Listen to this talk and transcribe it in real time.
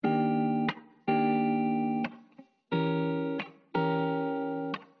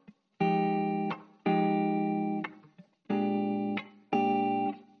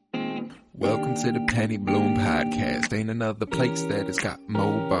Welcome to the Penny Bloom Podcast. Ain't another place that has got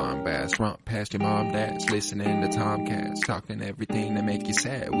more bombast. Romp past your mom, dad's listening to Tomcats. Talking everything that make you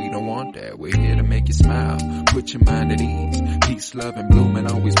sad. We don't want that. We're here to make you smile. Put your mind at ease. Peace, love, and bloom,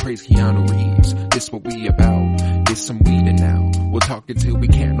 and always praise Keanu Reeves. This what we about. Get some weed now. We'll talk until we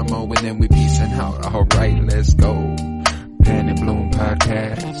can't no more, and then we peacing out. Alright, let's go. Penny Bloom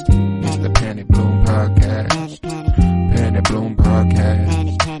Podcast. It's the Penny Bloom Podcast. Penny Bloom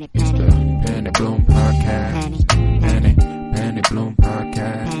Podcast. It's the Penny Bloom Podcast. Penny Bloom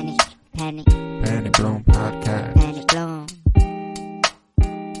Podcast. Penny Bloom Podcast.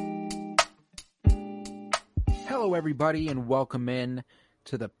 Hello, everybody, and welcome in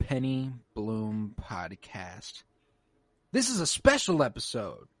to the Penny Bloom Podcast. This is a special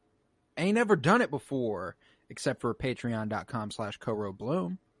episode. Ain't never done it before, except for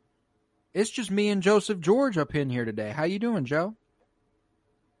patreon.com/CoRoBloom. It's just me and Joseph George up in here today. How you doing, Joe?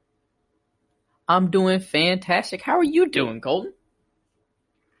 I'm doing fantastic. How are you doing, Colton?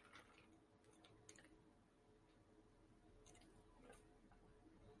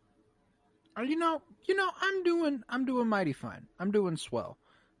 I'm doing mighty fine. I'm doing swell.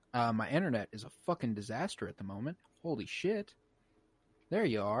 My internet is a fucking disaster at the moment. Holy shit. There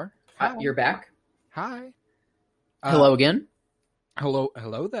you are. Hi. You're back. Hi. Hello again. Hello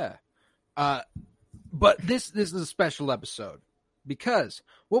there. But this is a special episode because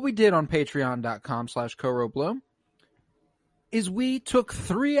what we did on patreon.com/CoRoBloom is we took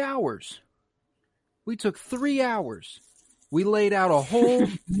 3 hours. We laid out a whole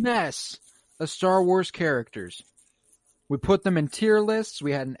mess of Star Wars characters. We put them in tier lists.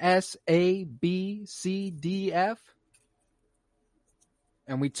 We had an S, A, B, C, D, F.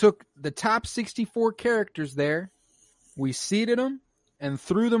 And we took the top 64 characters there. We seeded them and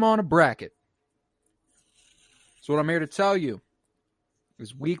threw them on a bracket. So what I'm here to tell you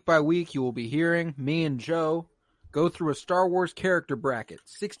is week by week you will be hearing me and Joe go through a Star Wars character bracket.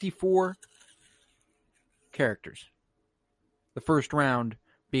 64 characters. The first round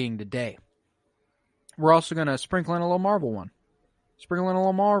being today. We're also going to sprinkle in a little Marvel one. For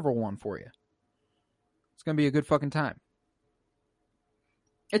you. It's going to be a good fucking time.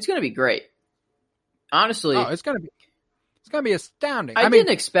 It's going to be great. Honestly. Oh, it's going to be astounding. I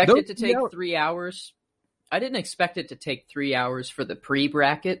didn't expect it to take 3 hours. I didn't expect it to take 3 hours for the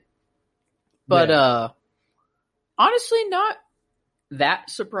pre-bracket. But honestly, not that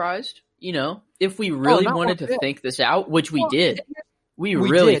surprised. You know, if we really wanted to think this out, which we did. We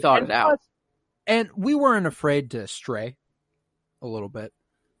really thought it out. And we weren't afraid to stray a little bit.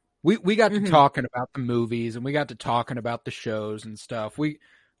 We got to talking about the movies and we got to talking about the shows and stuff. We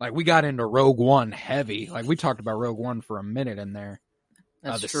got into Rogue One heavy. Like we talked about Rogue One for a minute in there.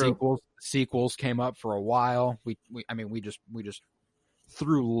 That's the true. Sequels came up for a while. We just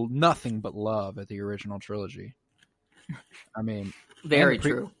threw nothing but love at the original trilogy. I mean, very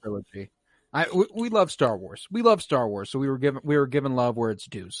true. Trilogy. We love Star Wars. So we were given love where it's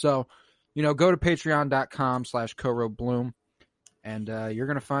due. So, go to patreon.com/CoRoBloom and you're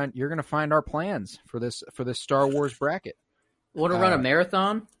gonna find our plans for this Star Wars bracket. Want to run a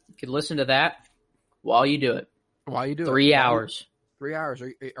marathon? You can listen to that while you do it. 3 hours. 3 hours.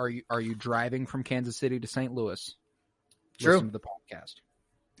 Are you driving from Kansas City to St. Louis? True. Listen to the podcast.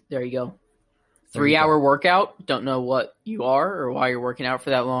 There you go. 3 hour workout. Don't know what you are or why you're working out for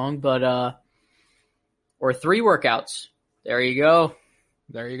that long, but or 3 workouts. There you go.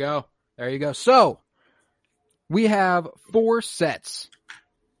 So we have 4 sets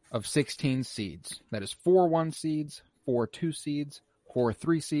of 16 seeds. That is 4 1 seeds, 4 2 seeds, 4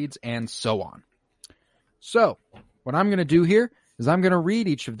 3 seeds, and so on. So what I'm going to do here is I'm going to read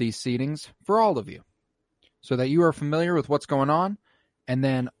each of these seedings for all of you so that you are familiar with what's going on, and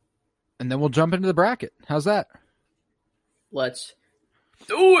then we'll jump into the bracket. How's that? Let's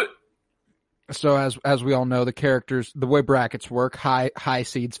do it. So as we all know, the characters, the way brackets work, high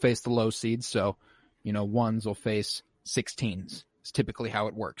seeds face the low seeds. So, ones will face 16s. It's typically how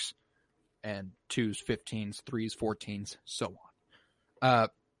it works. And 2s, 15s, 3s, 14s, so on.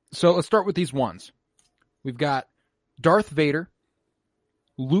 So let's start with these ones. We've got Darth Vader,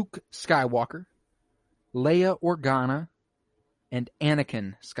 Luke Skywalker, Leia Organa, and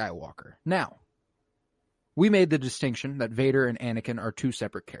Anakin Skywalker. Now, we made the distinction that Vader and Anakin are 2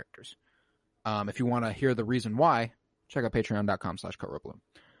 separate characters. If you want to hear the reason why, check out patreon.com/CoRoBloom.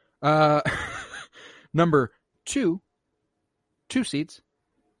 Number 2 seeds.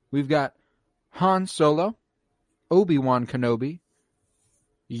 We've got Han Solo, Obi-Wan Kenobi,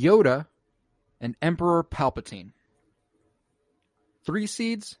 Yoda, and Emperor Palpatine. 3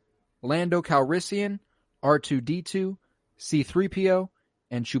 seeds. Lando Calrissian, R2-D2, C-3PO,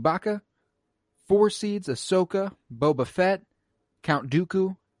 and Chewbacca, 4 seeds, Ahsoka, Boba Fett, Count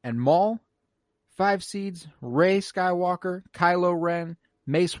Dooku, and Maul. 5 seeds, Rey Skywalker, Kylo Ren,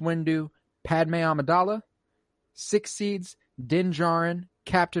 Mace Windu, Padme Amidala. 6 seeds, Din Djarin,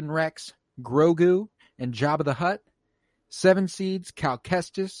 Captain Rex, Grogu, and Jabba the Hutt. 7 seeds, Cal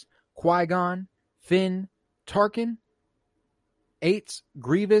Kestis, Qui-Gon, Finn, Tarkin. 8,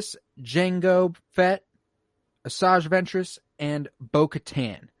 Grievous, Jango Fett, Asajj Ventress, and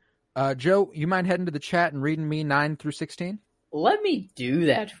Bo-Katan. Joe, you mind heading to the chat and reading me 9 through 16? Let me do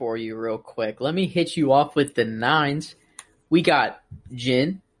that for you real quick. Let me hit you off with the 9s. We got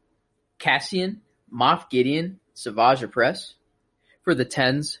Jin, Cassian, Moff Gideon, Savage Opress. For the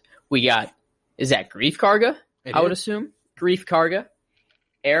 10s, we got, is that Greef Karga? I would assume. Greef Karga.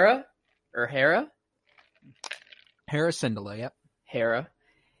 Hera. Hera Syndulla, yep. Hera.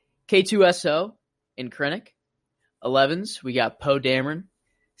 K2SO and Krennic. 11s, we got Poe Dameron.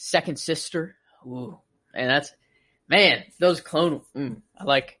 Second Sister. Ooh. And that's, man, those clone, I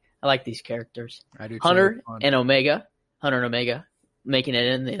like these characters. I do too. Hunter and Omega. Hunter and Omega making it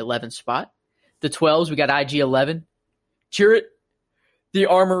in the 11th spot. The 12s, we got IG-11. Chirrut, the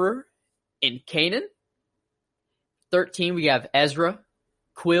Armorer, and Kanan. 13, we have Ezra,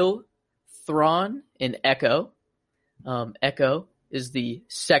 Quill, Thrawn, and Echo. Echo is the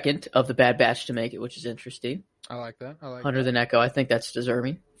second of the Bad Batch to make it, which is interesting. I like that. Hunter than Echo. I think that's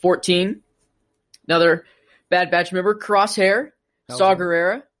deserving. 14, another Bad Batch member, Crosshair, Saw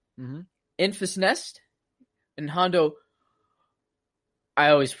Gerrera, Enfys Nest, and Hondo. I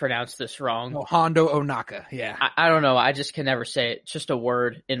always pronounce this wrong. Oh, Hondo Ohnaka, yeah. I don't know. I just can never say it. It's just a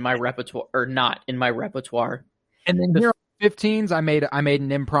word in my repertoire, or not in my repertoire. And then here on 15s, I made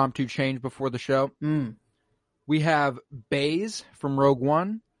an impromptu change before the show. We have Baze from Rogue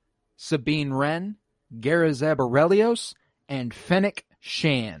One, Sabine Wren, Garazeb Aurelios, and Fennec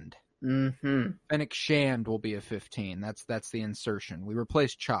Shand. Fennec Shand will be a 15. That's the insertion. We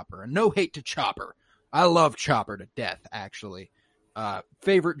replaced Chopper. And no hate to Chopper. I love Chopper to death, actually.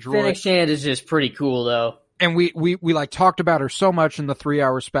 Favorite droid. Fennec Shand is just pretty cool, though. And we like talked about her so much in the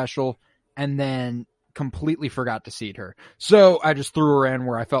 3-hour special, and then completely forgot to seed her. So I just threw her in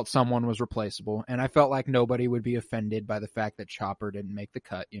where I felt someone was replaceable, and I felt like nobody would be offended by the fact that Chopper didn't make the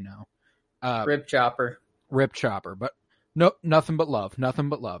cut, you know. Rip Chopper. But no, nothing but love.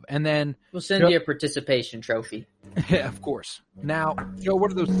 And then we'll send you a participation trophy. Yeah, of course. Now, Joe,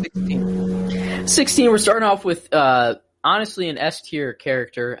 what are those 16? 16, we're starting off with honestly an S-tier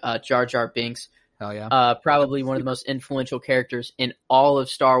character, Jar Jar Binks. Hell yeah. Probably one of the most influential characters in all of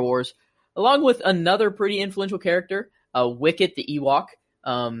Star Wars, along with another pretty influential character, Wicket the Ewok.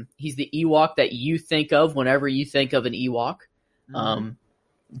 He's the Ewok that you think of whenever you think of an Ewok.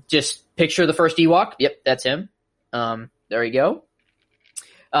 Just picture the first Ewok. Yep, that's him. There you go.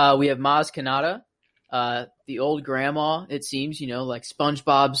 We have Maz Kanata, the old grandma, it seems, you know, like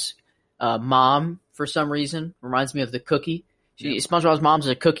SpongeBob's mom for some reason. Reminds me of the cookie. SpongeBob's mom's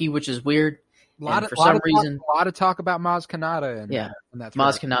a cookie, which is weird. A lot of talk about Maz Kanata. And that's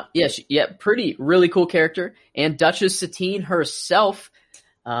Maz Kanata. Yeah, really cool character. And Duchess Satine herself,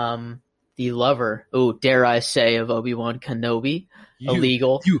 the lover, dare I say, of Obi-Wan Kenobi.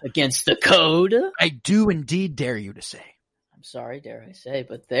 Illegal against the code. I do indeed dare you to say. I'm sorry, dare I say,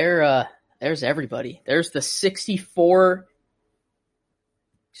 but there's everybody. There's the 64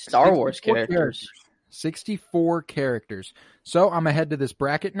 Star Wars characters. 64 characters. So I'm ahead to this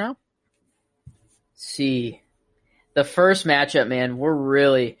bracket now. See, the first matchup, man,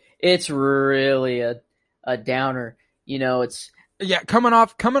 it's really a downer. You know, it's coming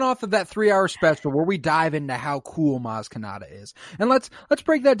off of that 3-hour special where we dive into how cool Maz Kanata is, and let's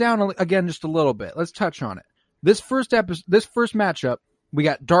break that down again just a little bit. Let's touch on it. This first matchup, we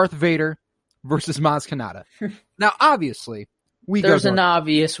got Darth Vader versus Maz Kanata. Now, obviously, there's an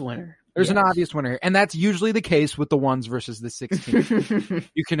obvious winner. There's an obvious winner here, and that's usually the case with the 1s versus the 16.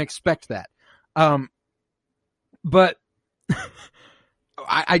 You can expect that. But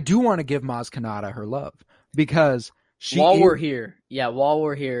I do want to give Maz Kanata her love because while we're here,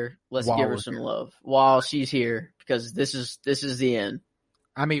 let's give her some love while she's here, because this is the end.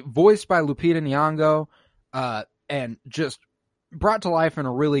 I mean, voiced by Lupita Nyong'o, and just brought to life in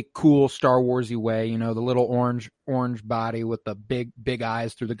a really cool Star Warsy way. You know, the little orange body with the big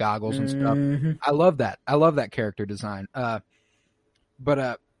eyes through the goggles and stuff. I love that. I love that character design.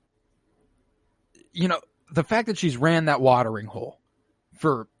 But you know, the fact that she's ran that watering hole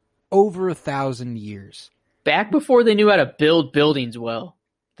for over 1,000 years. Back before they knew how to build buildings well.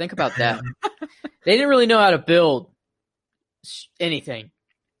 Think about that. They didn't really know how to build anything.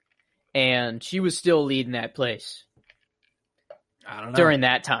 And she was still leading that place. I don't know. during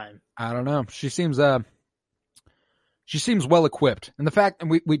that time. I don't know. She seems well equipped. And the fact,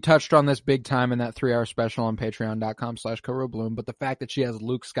 and we touched on this big time in that 3-hour special on patreon.com/CoRoBloom, but the fact that she has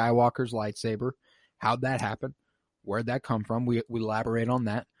Luke Skywalker's lightsaber, how'd that happen? Where'd that come from? We elaborate on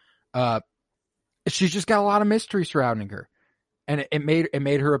that. She's just got a lot of mystery surrounding her. And it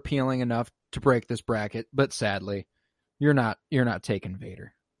made her appealing enough to break this bracket, but sadly, you're not taking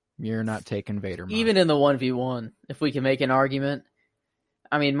Vader. You're not taking Vader. Maz. Even in the 1v1, if we can make an argument.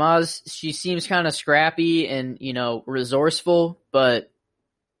 I mean, Maz, she seems kind of scrappy and, resourceful, but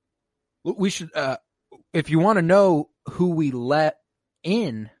we should, if you want to know who we let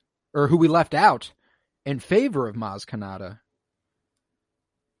in or who we left out in favor of Maz Kanata,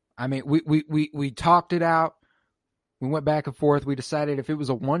 I mean, we talked it out. We went back and forth. We decided if it was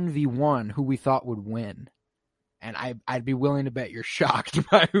a 1v1, who we thought would win. And I'd be willing to bet you're shocked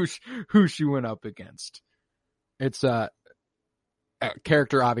by who she went up against. It's a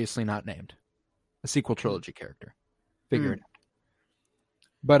character obviously not named. A sequel trilogy character. Figure it out.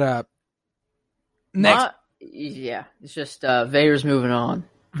 But next. It's just Vader's moving on.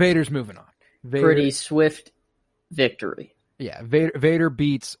 Vader's moving on. Pretty swift victory. Yeah, Vader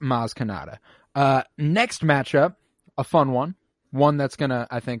beats Maz Kanata. Next matchup, a fun one. One that's going to,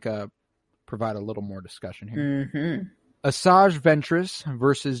 I think, provide a little more discussion here. Mm-hmm. Asajj Ventress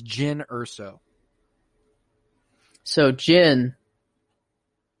versus Jyn Erso. So Jyn,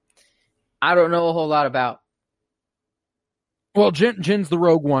 I don't know a whole lot about. Well, Jin's the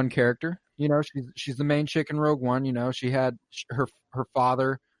Rogue One character. She's the main chick in Rogue One. She had her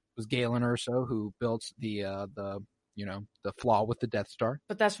father was Galen Erso, who built the flaw with the Death Star.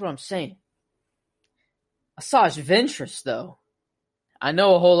 But that's what I'm saying. Asajj Ventress, though, I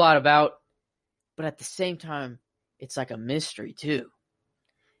know a whole lot about, but at the same time, it's like a mystery too.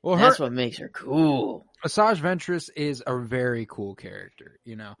 Well, that's what makes her cool. Asajj Ventress is a very cool character.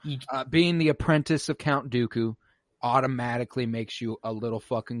 Being the apprentice of Count Dooku automatically makes you a little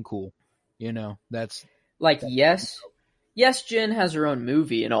fucking cool. That's yes, Jyn has her own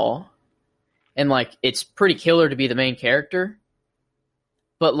movie and all, and it's pretty killer to be the main character,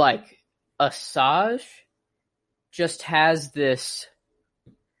 but Asajj just has this.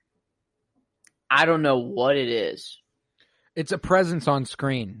 I don't know what it is. It's a presence on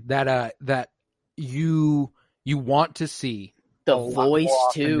screen that you want to see. The voice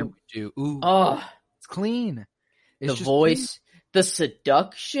too. Ooh, it's clean. It's the voice, clean. The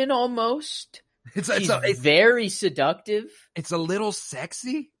seduction almost. It's very seductive. It's a little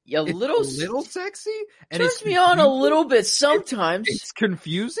sexy. A little sexy. And turns me on a little bit sometimes. It's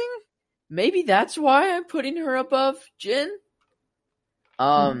confusing. Maybe that's why I'm putting her above Jyn.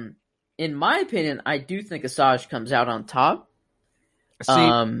 In my opinion, I do think Asajj comes out on top. See,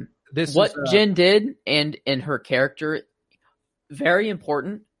 Jyn did and in her character, very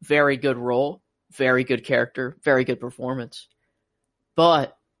important, very good role, very good character, very good performance.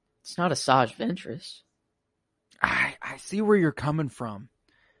 But it's not Asajj Ventress. I see where you're coming from.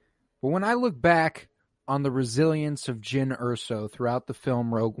 But when I look back on the resilience of Jyn Erso throughout the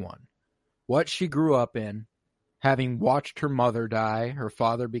film Rogue One, what she grew up in, having watched her mother die, her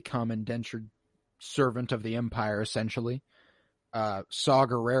father become indentured servant of the Empire, essentially, Saw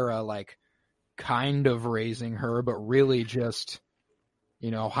Gerrera, kind of raising her, but really just,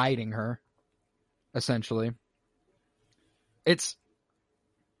 hiding her, essentially. It's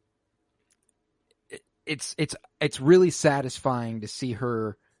really satisfying to see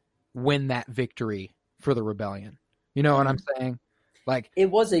her win that victory for the rebellion. You know what I'm saying?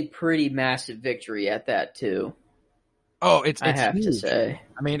 It was a pretty massive victory at that too. Oh, it's I have huge. to say.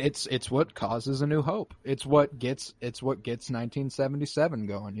 I mean, it's what causes A New Hope. It's what gets 1977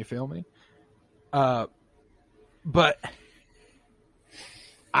 going. You feel me? But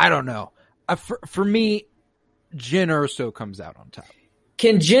I don't know. For me, Jyn Erso comes out on top.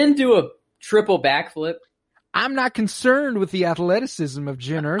 Can Jyn do a triple backflip? I'm not concerned with the athleticism of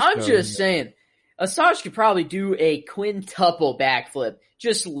Jyn Erso. I'm just saying, Asajj could probably do a quintuple backflip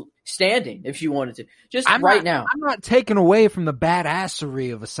just standing if she wanted to. Now. I'm not taking away from the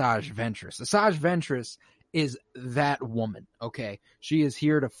badassery of Asajj Ventress. Asajj Ventress is that woman, okay? She is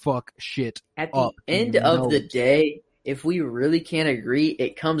here to fuck shit At up. the end of the day, if we really can't agree,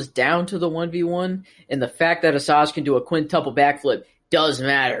 it comes down to the 1v1, and the fact that Asajj can do a quintuple backflip does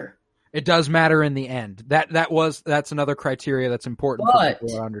matter. It does matter in the end. That's another criteria that's important for people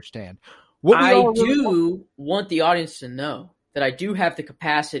to understand. I do want the audience to know that I do have the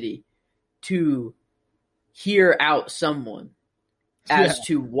capacity to hear out someone as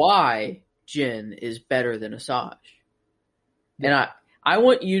to why Jyn is better than Asajj. And I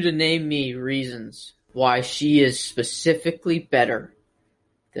want you to name me reasons why she is specifically better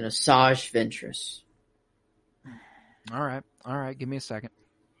than Asajj Ventress. All right. Give me a second.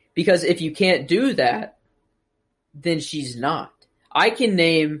 Because if you can't do that, then she's not. I can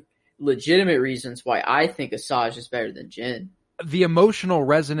name legitimate reasons why I think Asajj is better than Jyn. The emotional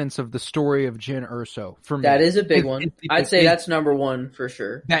resonance of the story of Jyn Erso for me. That is a big one. I'd say that's number one for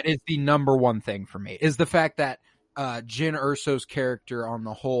sure. That is the number one thing for me, is the fact that Jyn Erso's character on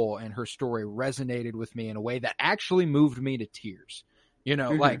the whole and her story resonated with me in a way that actually moved me to tears. You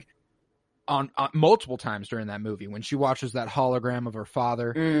know, like on multiple times during that movie when she watches that hologram of her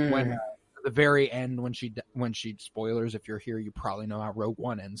father, when at the very end when she spoilers, if you're here you probably know how Rogue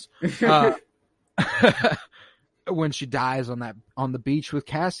One ends. When she dies on the beach with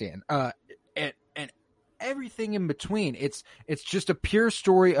Cassian, and everything in between, it's just a pure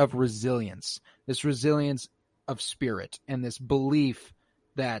story of resilience. This resilience of spirit and this belief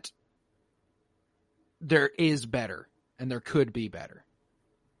that there is better and there could be better.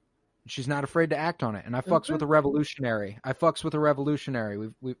 She's not afraid to act on it, and I fucks with a revolutionary.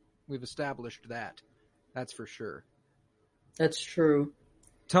 We've established that. That's for sure. That's true.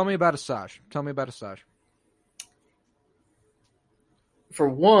 Tell me about Asajj. For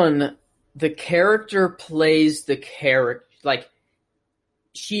one, the character plays the character. Like,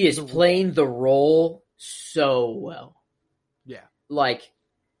 she is playing the role so well. Yeah. Like,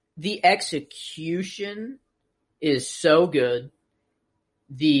 the execution is so good.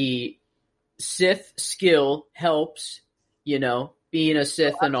 The Sith skill helps, you know, being a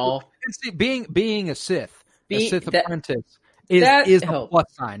Sith and all. Being a Sith apprentice is a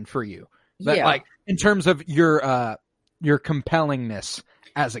plus sign for you. Yeah. Like, in terms of your compellingness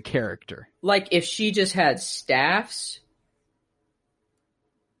as a character. Like, if she just had staffs,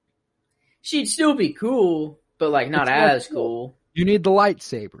 she'd still be cool, but like not as cool. You need the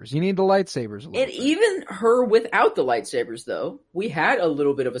lightsabers. And even her without the lightsabers, though, we had a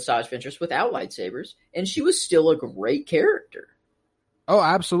little bit of Asajj Ventress without lightsabers, and she was still a great character. Oh,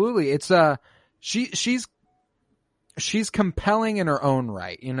 absolutely. It's she's compelling in her own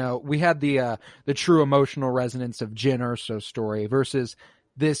right. You know, we had the true emotional resonance of Jyn Erso's story versus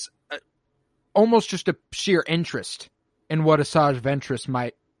this almost just a sheer interest in what Asajj Ventress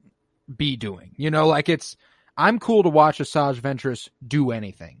might be doing. You know, like I'm cool to watch Asajj Ventress do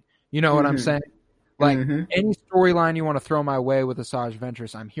anything. You know what I'm saying? Like, any storyline you want to throw my way with Asajj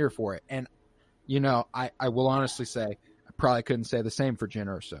Ventress, I'm here for it. And, you know, I will honestly say, I probably couldn't say the same for Jyn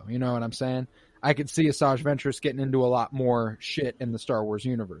Erso. You know what I'm saying? I could see Asajj Ventress getting into a lot more shit in the Star Wars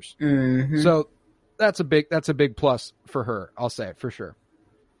universe. So that's a big plus for her. I'll say it for sure.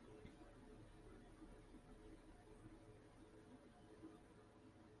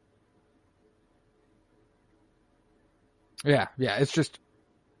 Yeah. It's just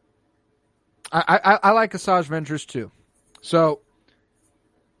I like Asajj Ventress too. So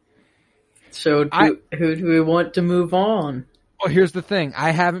who do we want to move on? Well, here's the thing. I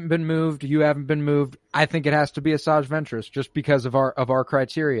haven't been moved. You haven't been moved. I think it has to be Asajj Ventress just because of our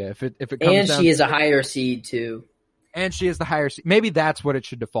criteria. If it comes and down she is a higher seed too. And she is the higher seed. Maybe that's what it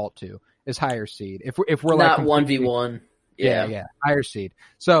should default to, is higher seed. If we're not like 1v1. Yeah, higher seed.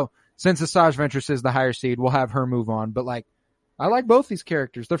 So since Asajj Ventress is the higher seed, we'll have her move on. But like, I like both these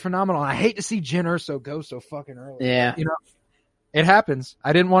characters. They're phenomenal. I hate to see Jyn Erso go so fucking early. Yeah. You know, it happens.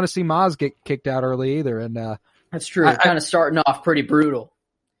 I didn't want to see Maz get kicked out early either. And that's true. Kind of starting off pretty brutal.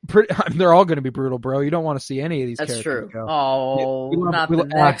 They're all going to be brutal, bro. You don't want to see any of these characters true. go. Oh, not the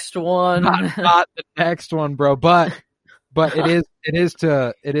next one. Not the next one, bro. But it is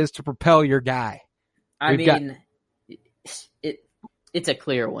to propel your guy. It's a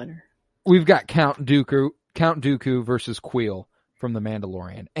clear winner. We've got Count Dooku versus Kuiil from The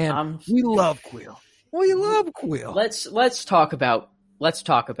Mandalorian, and we love Kuiil. We love Kuiil. Let's talk about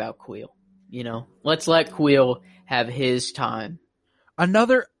Kuiil. You know, let's let Kuiil have his time.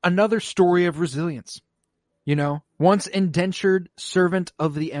 Another story of resilience. You know, once indentured servant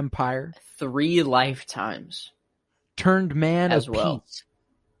of the Empire, 3 lifetimes, turned man as of well. peace.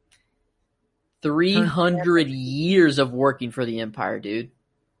 300 years of working for the Empire, dude.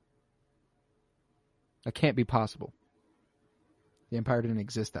 That can't be possible. The Empire didn't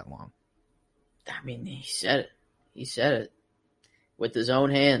exist that long. I mean, he said it with his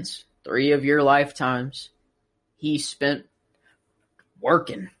own hands. 3 of your lifetimes he spent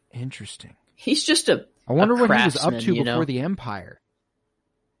working. Interesting. He's just I wonder what he was up to before before the Empire.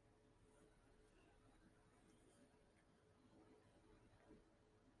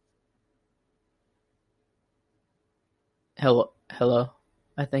 Hello.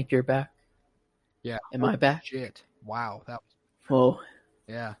 I think you're back. Yeah. Am I back? Shit. Wow. That was... Whoa.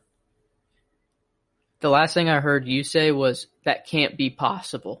 Yeah. The last thing I heard you say was that can't be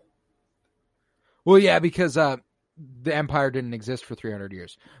possible. Well, yeah, because the Empire didn't exist for 300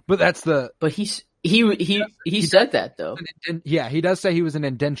 years. But that's the. But he said that though. Yeah, he does say he was an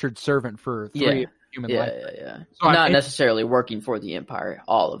indentured servant for three human life. Yeah. So not necessarily working for the Empire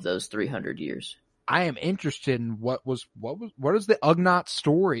all of those 300 years. I am interested in what is the Ugnaught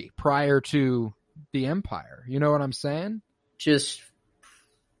story prior to the Empire. You know what I'm saying? Just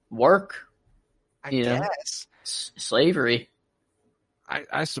work. I guess. Slavery.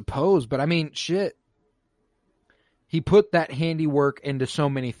 I suppose, but I mean, shit. He put that handiwork into so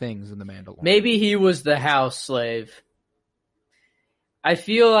many things in The Mandalorian. Maybe he was the house slave. I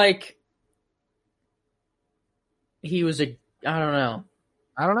feel like he was I don't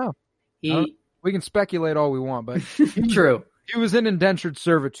know. We can speculate all we want, but true. He was in indentured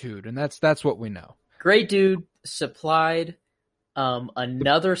servitude, and that's what we know. Great dude, supplied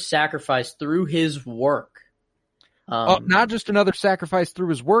another sacrifice through his work. Not just another sacrifice through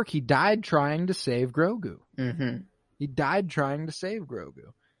his work. He died trying to save Grogu. Mm-hmm. He died trying to save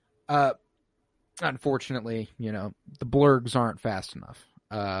Grogu. Unfortunately, the blurgs aren't fast enough.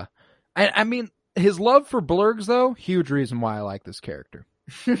 I mean, his love for blurgs, though, huge reason why I like this character.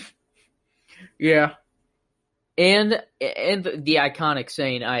 Yeah. And the iconic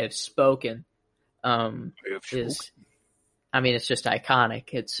saying, "I have spoken," is, I mean, it's just iconic.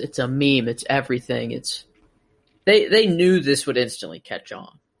 It's a meme. It's everything. They knew this would instantly catch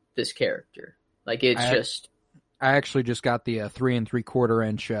on, this character. Like, I actually just got the 3 3/4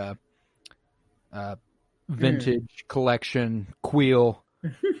 inch vintage collection Queel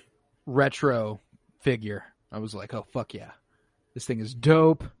retro figure. I was like, oh, fuck yeah. This thing is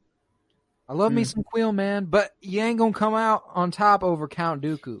dope. I love me some Queel, man, but you ain't gonna come out on top over Count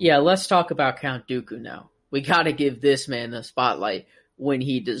Dooku. Yeah, let's talk about Count Dooku now. We gotta give this man the spotlight when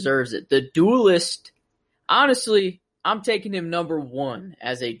he deserves it. The duelist, honestly, I'm taking him number 1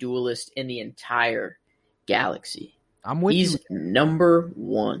 as a duelist in the entire galaxy. I'm with you. He's number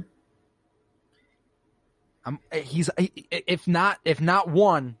 1. He's if not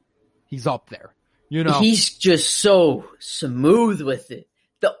 1, he's up there. He's just so smooth with it.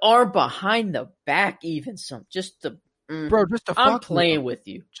 The arm behind the back, even just to fuck. I'm playing with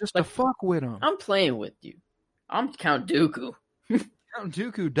you. Just to fuck with him. I'm playing with you. I'm Count Dooku. Count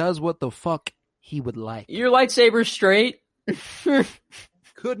Dooku does what the fuck he would like. Your lightsaber straight?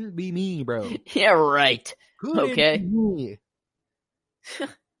 Couldn't be me, bro. Yeah, right. Couldn't okay. Be me.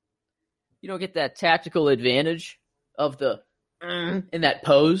 You don't get that tactical advantage of the in that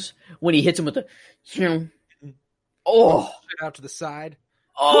pose when he hits him with the out to the side.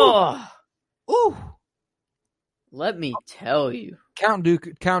 Ooh. Let me tell you, Count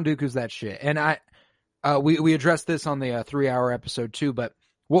Dooku's that shit, and we addressed this on the 3-hour episode too, but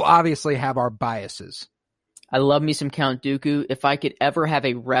we'll obviously have our biases. I love me some Count Dooku. If I could ever have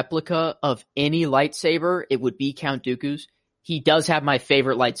a replica of any lightsaber, it would be Count Dooku's. He does have my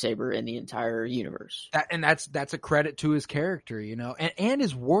favorite lightsaber in the entire universe. That's a credit to his character, and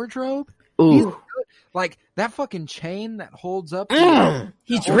his wardrobe. Ooh. Like that fucking chain that holds up.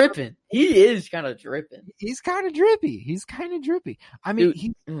 He's dripping. He is kind of dripping. He's kind of drippy. I mean,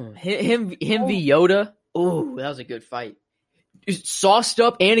 him v Yoda. Ooh, that was a good fight. Sauced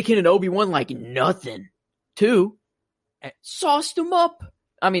up Anakin and Obi-Wan like nothing. Too. Sauced him up.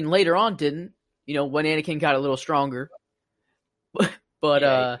 I mean, later on didn't. When Anakin got a little stronger. But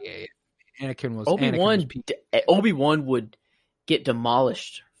Anakin was Obi-Wan would get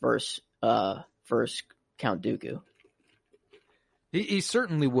demolished versus Count Dooku. He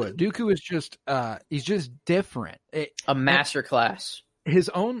certainly would. Dooku is just he's just different. A master class. His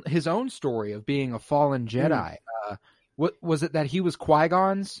own story of being a fallen Jedi. What was it that he was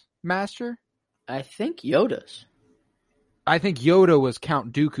Qui-Gon's master? I think Yoda's. I think Yoda was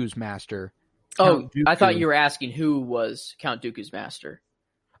Count Dooku's master. Dooku. I thought you were asking who was Count Dooku's master.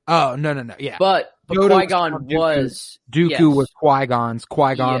 Oh, no. Yeah. But Qui-Gon was... Dooku was Qui-Gon's.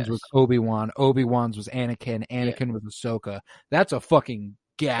 Qui-Gon's was Obi-Wan. Obi-Wan's was Anakin. Anakin was Ahsoka. That's a fucking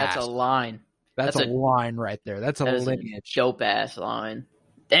gas. That's a line. That's a line right there. That's a lineage. Dope-ass line.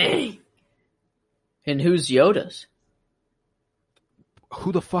 Dang. And who's Yoda's?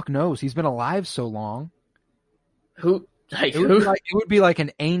 Who the fuck knows? He's been alive so long. Who? It would be like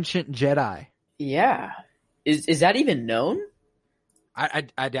an ancient Jedi. Yeah. Is that even known?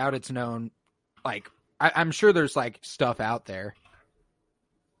 I doubt it's known. Like, I'm sure there's like stuff out there.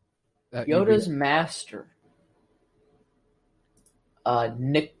 Yoda's master.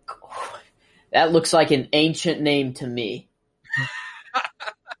 Nick. That looks like an ancient name to me.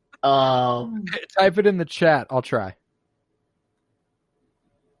 Type it in the chat. I'll try.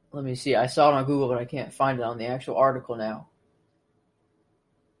 Let me see. I saw it on Google, but I can't find it on the actual article now.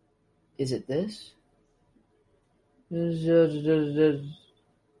 Is it this? Okay,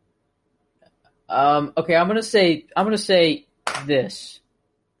 I'm gonna say this.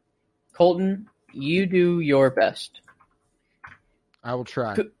 Colton, you do your best. I will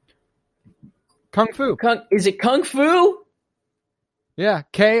try. Kung Fu. Is it Kung Fu? Yeah,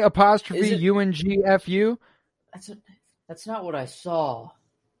 K''UNGFU. That's not what I saw.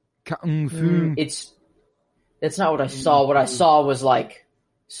 Kung Fu. That's not what I saw. What I saw was like,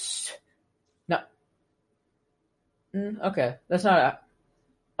 no. Okay, that's not.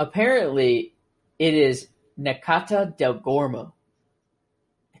 Apparently, it is Nakata del Gormo.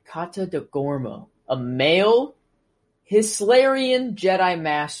 Nakata del Gormo, a male Hislarian Jedi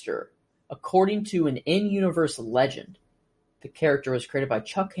Master. According to an in-universe legend, the character was created by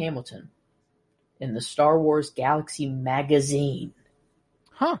Chuck Hamilton in the Star Wars Galaxy magazine.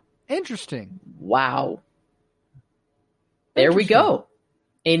 Huh. Interesting. Wow. There we go.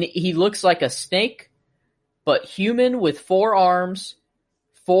 And he looks like a snake, but human with 4 arms,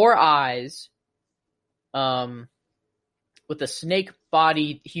 4 eyes, with a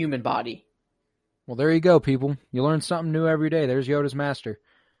snake-bodied human body. Well, there you go, people. You learn something new every day. There's Yoda's master.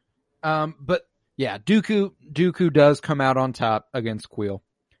 But yeah, Dooku does come out on top against Kuiil.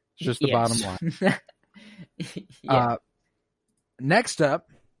 It's just the bottom line. Yeah. Next up,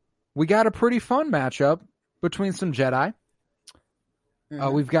 we got a pretty fun matchup between some Jedi.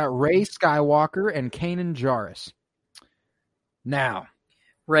 Mm-hmm. We've got Rey Skywalker and Kanan Jarrus. Now,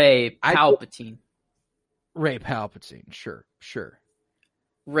 Rey Palpatine. Rey Palpatine, sure.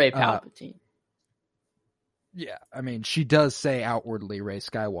 Rey Palpatine. Yeah, I mean, she does say outwardly Rey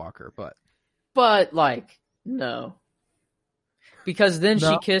Skywalker, but like, no. Because then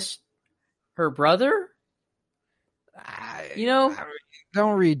she kissed her brother?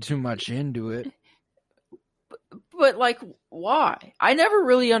 Don't read too much into it. But like, why? I never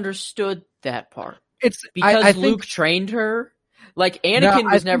really understood that part. It's because I think Luke trained her. Like,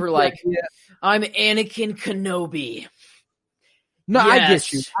 Anakin was never like, I'm Anakin Kenobi. No,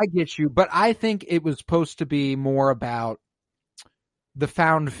 Yes. I get you. But I think it was supposed to be more about the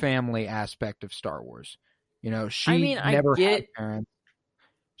found family aspect of Star Wars. She never had parents.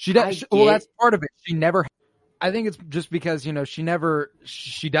 She does. Well, that's part of it. She never. I think it's just because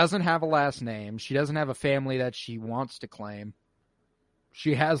she doesn't have a last name. She doesn't have a family that she wants to claim.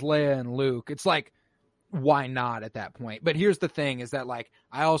 She has Leia and Luke. It's like, why not at that point? But here's the thing: is that like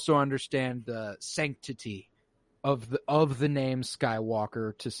I also understand the sanctity of the name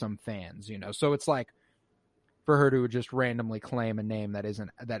Skywalker to some fans. So it's like for her to just randomly claim a name that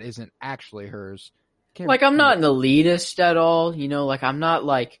isn't actually hers. Like, I'm not an elitist at all. Like, I'm not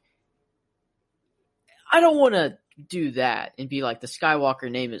like, I don't want to do that and be like the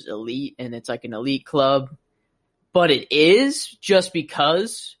Skywalker name is elite and it's like an elite club, but it is just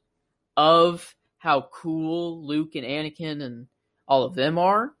because of how cool Luke and Anakin and all of them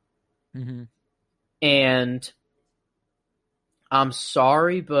are. Mm-hmm. And I'm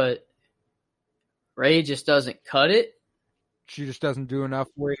sorry, but Rey just doesn't cut it. She just doesn't do enough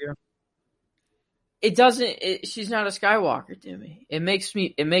for you. It doesn't. She's not a Skywalker to me. It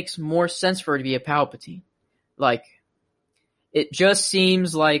makes more sense for her to be a Palpatine. Like, it just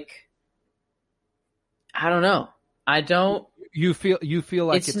seems like, I don't know. I don't. You feel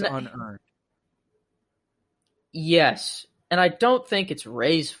like it's unearned. Yes, and I don't think it's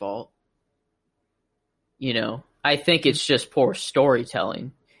Rey's fault. I think it's just poor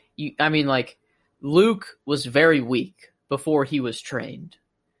storytelling. Like, Luke was very weak before he was trained.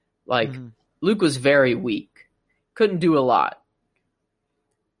 Like, mm-hmm. Luke was very weak. Couldn't do a lot.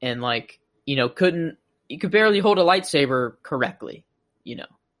 And like, he could barely hold a lightsaber correctly, Yeah.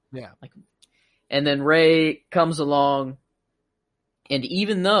 Like, and then Rey comes along, and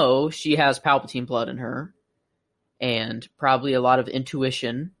even though she has Palpatine blood in her, and probably a lot of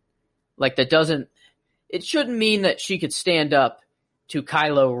intuition, like it shouldn't mean that she could stand up to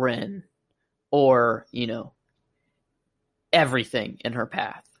Kylo Ren or, everything in her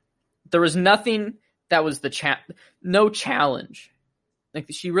path. There was nothing that was no challenge. Like,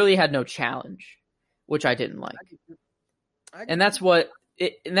 she really had no challenge, which I didn't like. And that's what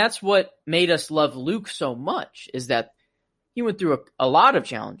made us love Luke so much, is that he went through a lot of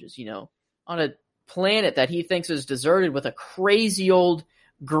challenges, on a planet that he thinks is deserted with a crazy old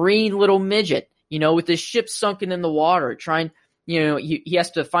green little midget, with his ship sunken in the water, trying, he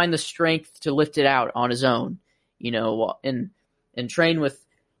has to find the strength to lift it out on his own, and train with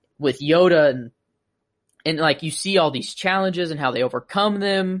Yoda, and like, you see all these challenges and how they overcome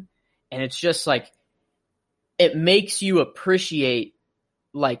them, and it's just like, it makes you appreciate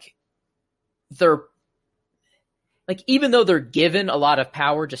like they're like, even though they're given a lot of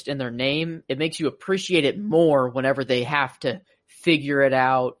power just in their name, it makes you appreciate it more whenever they have to figure it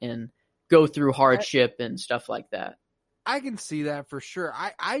out and go through hardship and stuff like that. I can see that for sure.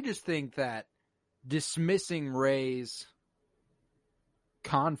 I just think that dismissing Rey's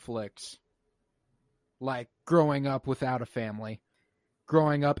conflicts, like growing up without a family,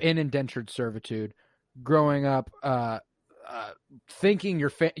 growing up in indentured servitude, growing up thinking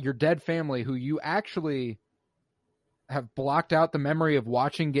your dead family, who you actually have blocked out the memory of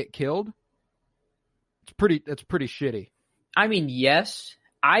watching get killed, it's pretty shitty. I mean, yes,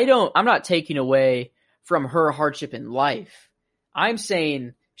 I'm not taking away from her hardship in life. I'm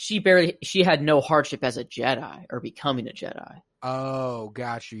saying she had no hardship as a Jedi or becoming a Jedi. Oh,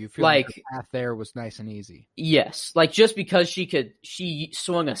 got you. You feel like the path there was nice and easy. Yes. Like, just because she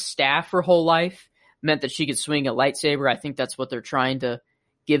swung a staff her whole life meant that she could swing a lightsaber. I think that's what they're trying to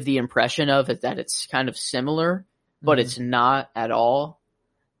give the impression of, is that it's kind of similar, but it's not at all.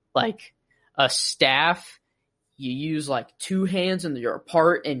 Like, a staff, you use like two hands and you're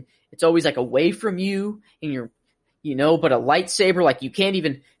apart and it's always like away from you and but a lightsaber, like, you can't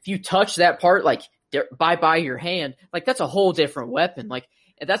even, if you touch that part, like, bye your hand, like, that's a whole different weapon. Like,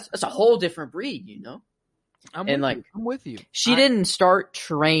 that's a whole different breed, I'm with you. She didn't start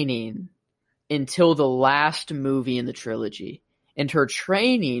training until the last movie in the trilogy, and her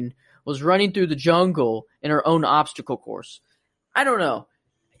training was running through the jungle in her own obstacle course. I don't know.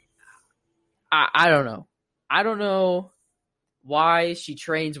 I don't know. I don't know why she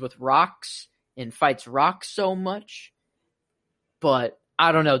trains with rocks and fights rocks so much, but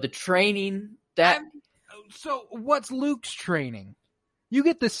I don't know. The training So what's Luke's training? You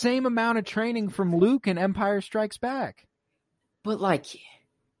get the same amount of training from Luke in Empire Strikes Back. But, like,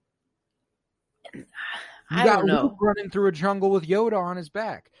 I don't know. Luke running through a jungle with Yoda on his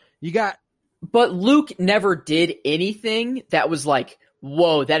back. But Luke never did anything that was like,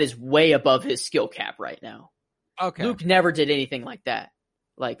 whoa, that is way above his skill cap right now. Okay. Luke never did anything like that.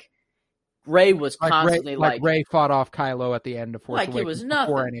 Like, Rey was constantly like Rey fought off Kylo at the end of Force Awakens. Like, it was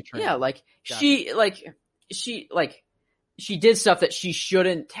nothing. Any training. Yeah, like, she did stuff that she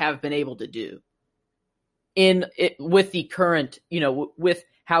shouldn't have been able to do with the current, with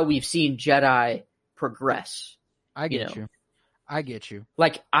how we've seen Jedi progress. I get you.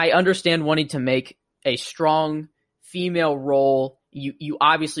 Like, I understand wanting to make a strong female role. You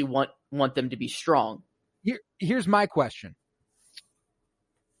obviously want them to be strong. Here's my question.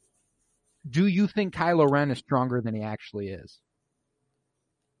 Do you think Kylo Ren is stronger than he actually is?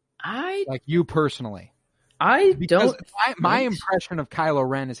 Like, you personally. Because my impression of Kylo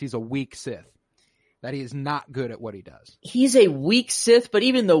Ren is he's a weak Sith. That he is not good at what he does. He's a weak Sith, but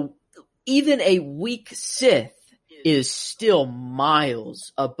even a weak Sith is still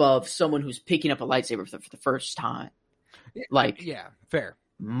miles above someone who's picking up a lightsaber for the first time. Like, yeah, fair.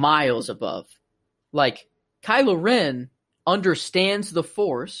 Miles above. Like, Kylo Ren understands the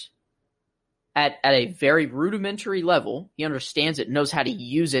Force at a very rudimentary level. He understands it, knows how to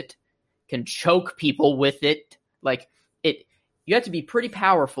use it, can choke people with it. Like, you have to be pretty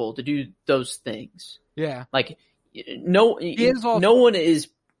powerful to do those things. Yeah. Like, no one is.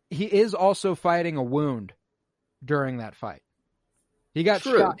 He is also fighting a wound during that fight. He got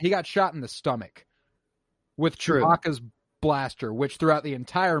shot in the stomach with Chewbacca's blaster, which throughout the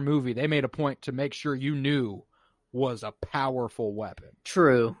entire movie they made a point to make sure you knew was a powerful weapon.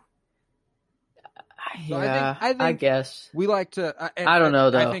 True. So yeah, I guess we like to. I don't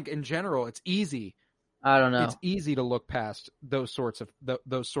know, though. I think in general it's easy. I don't know. It's easy to look past those sorts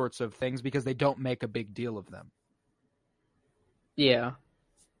of things because they don't make a big deal of them. Yeah,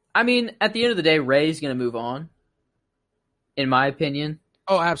 I mean, at the end of the day, Rey's going to move on. In my opinion.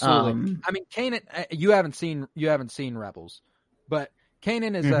 Oh, absolutely. I mean, Kanan. You haven't seen Rebels, but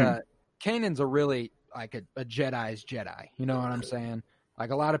Kanan is Kanan's a really like a Jedi's Jedi. You know what I'm saying? Like,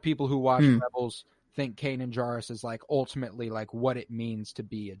 a lot of people who watch Rebels think Kanan Jarrus is like ultimately like what it means to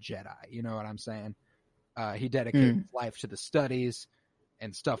be a Jedi. You know what I'm saying? He dedicated his life to the studies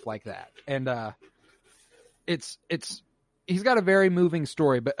and stuff like that. And he's got a very moving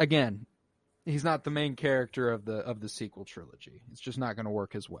story, but again, he's not the main character of the sequel trilogy. It's just not going to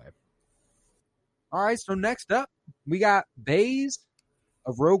work his way. All right, so next up, we got Baze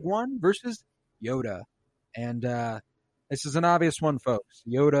of Rogue One versus Yoda. And this is an obvious one, folks.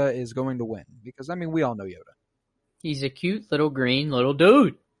 Yoda is going to win because, I mean, we all know Yoda. He's a cute little green little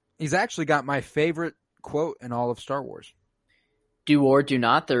dude. He's actually got my favorite quote in all of Star Wars. Do or do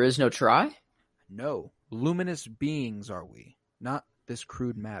not, there is no try? No. Luminous beings are we, not this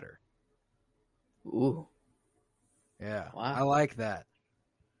crude matter. Ooh. Yeah. Wow. I like that.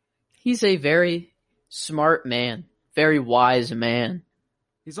 He's a very smart man, very wise man.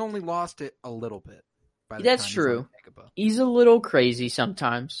 He's only lost it a little bit. That's true. He's a little crazy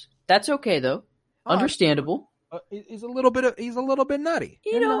sometimes. That's okay though. Understandable. He's a little bit nutty.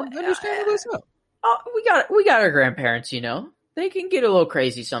 Understandable as well. We got our grandparents. They can get a little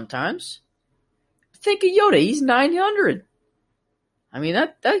crazy sometimes. Think of Yoda. He's 900. I mean,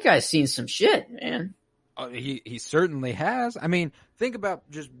 that guy's seen some shit, man. He certainly has. I mean, think about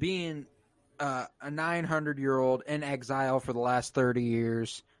just being a 900-year-old in exile for the last 30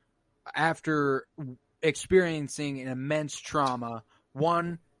 years after experiencing an immense trauma,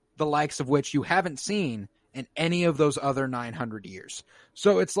 one the likes of which you haven't seen in any of those other 900 years.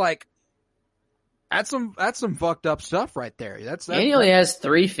 So it's like that's some fucked up stuff right there. And he only has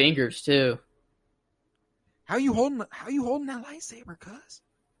 3 fingers too. How you holding that lightsaber, cuz?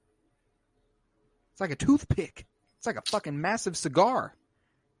 It's like a toothpick. It's like a fucking massive cigar.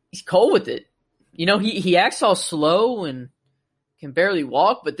 He's cold with it. He acts all slow and can barely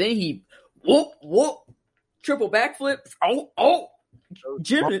walk, but then he whoop, triple backflip. Oh,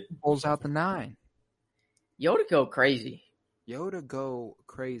 Jim pulls out the 9. Yoda go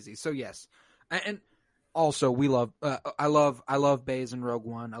crazy. So yes, and also we love. I love Baze in Rogue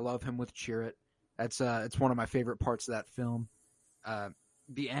One. I love him with Chirrut. It's one of my favorite parts of that film.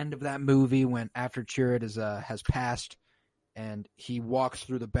 The end of that movie when after Chirrut has passed, and he walks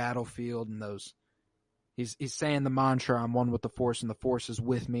through the battlefield, and he's saying the mantra, "I'm one with the Force, and the Force is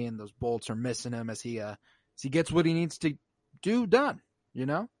with me," and those bolts are missing him as he gets what he needs to do done. He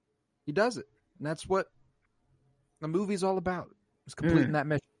does it, and that's what the movie's all about. It's completing that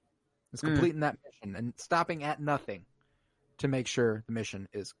mission. It's completing that mission and stopping at nothing to make sure the mission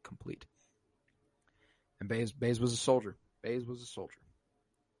is complete. And Baze was a soldier.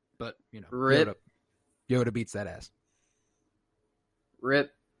 But, Rip. Yoda beats that ass.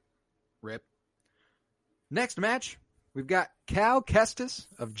 Rip. Next match, we've got Cal Kestis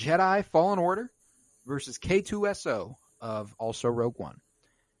of Jedi Fallen Order versus K2SO of also Rogue One.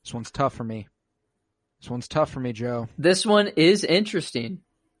 This one's tough for me. Joe. This one is interesting.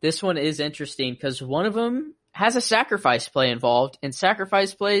 Because one of them has a sacrifice play involved, and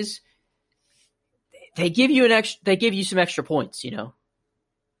sacrifice plays, they give you some extra points,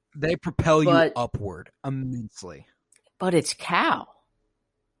 They propel you upward immensely. But it's Cal.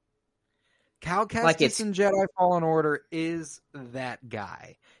 Cal Kestis in Jedi Fallen Order is that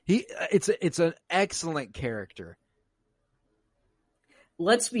guy. It's an excellent character.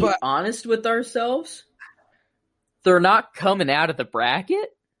 Let's be honest with ourselves. They're not coming out of the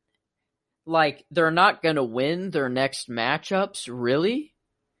bracket. Like, they're not going to win their next matchups, really.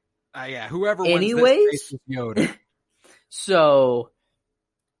 Yeah, whoever wins anyways, this race is Yoda. So,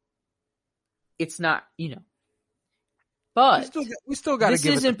 it's not, But we still got to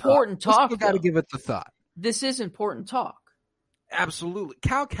give it the thought. This is important talk. We still got to give it the thought. This is important talk. Absolutely.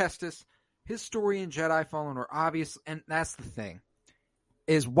 Cal Kestis, his story in Jedi Fallen Order, obvious, and that's the thing,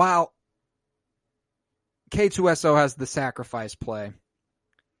 is while K2SO has the sacrifice play,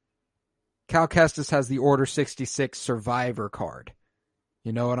 Cal Kestis has the Order 66 Survivor card.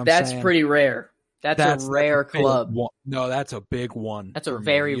 You know what I'm saying? That's pretty rare. That's a rare club. No, that's a big one. That's a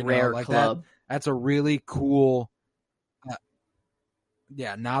very rare club. That's a really cool.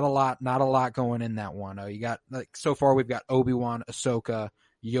 Yeah, not a lot going in that one. You got so far we've got Obi-Wan, Ahsoka,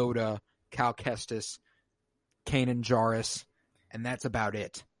 Yoda, Cal Kestis, Kanan Jarrus, and that's about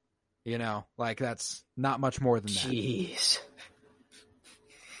it. That's not much more than that.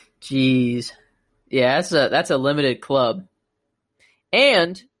 Jeez. Yeah, that's a limited club.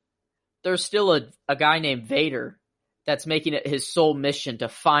 And there's still a guy named Vader that's making it his sole mission to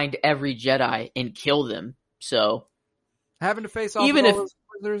find every Jedi and kill them. So having to face off with all those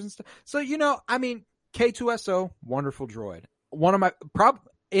prisoners and stuff. So, K2SO, wonderful droid. One of my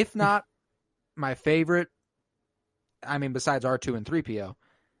if not my favorite, besides R2 and 3PO.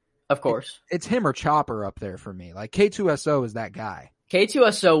 Of course. It's him or Chopper up there for me. Like, K2SO is that guy.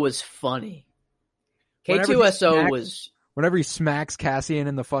 K2SO was funny. Whenever he smacks Cassian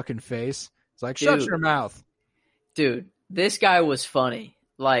in the fucking face, it's like, shut your mouth. Dude, this guy was funny.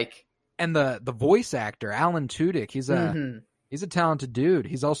 And the voice actor, Alan Tudyk, he's a talented dude.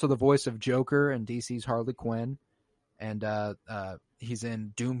 He's also the voice of Joker and DC's Harley Quinn. And he's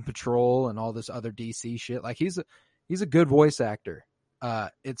in Doom Patrol and all this other DC shit. Like, he's a good voice actor.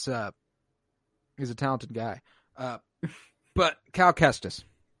 He's a talented guy. But Cal Kestis,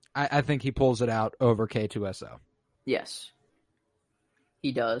 I think he pulls it out over K2SO. Yes,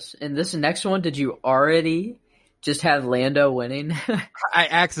 he does. And this next one, did you already just have Lando winning? I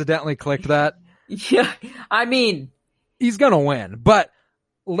accidentally clicked that. Yeah, he's gonna win, but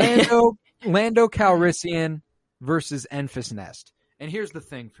Lando Calrissian versus Enfys Nest. And here's the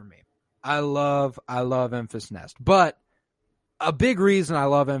thing for me. I love Enfys Nest. But a big reason I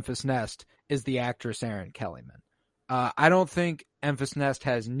love Enfys Nest is the actress Erin Kellyman. I don't think Enfys Nest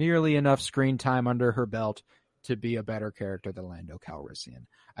has nearly enough screen time under her belt to be a better character than Lando Calrissian.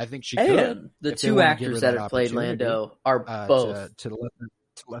 I think she could. And the two actors that have played Lando are both.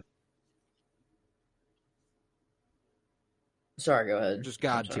 Sorry, go ahead. Just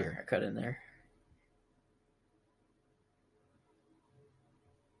God tier. I cut in there.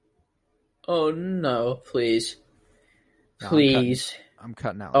 Oh no, please. No, Please. I'm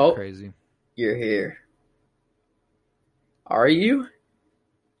cutting out like crazy. You're here. Are you?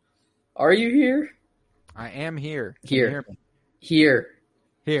 Are you here? I am here. Can you hear me? Here.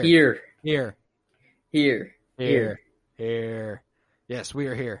 Here. Here. Here. Here. Here. Here. Yes, we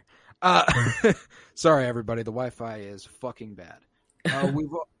are here. Sorry, everybody. The Wi-Fi is fucking bad.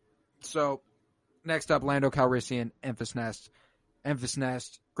 So, next up, Lando Calrissian, Enfys Nest. Enfys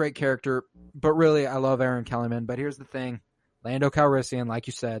Nest, great character, but really, I love Erin Kellyman. But here's the thing. Lando Calrissian, like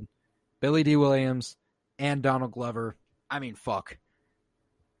you said, Billy D. Williams, and Donald Glover. I mean, fuck.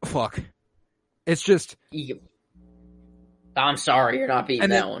 It's just... I'm sorry, you're not beating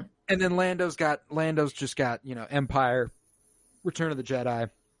that one. And then Lando's just got, Empire, Return of the Jedi,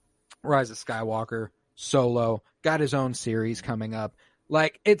 Rise of Skywalker, Solo, got his own series coming up.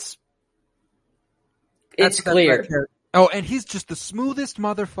 Like, it's clear. Oh, and he's just the smoothest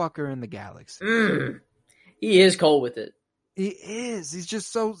motherfucker in the galaxy. He is cold with it. He is. He's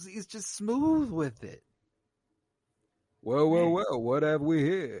just smooth with it. Whoa, what have we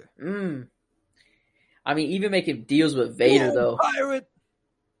here? I mean, even making deals with Vader, though. Pirate!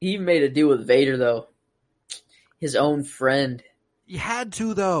 He even made a deal with Vader, though. His own friend. You had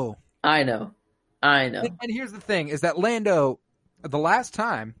to, though. I know. And here's the thing, is that Lando, the last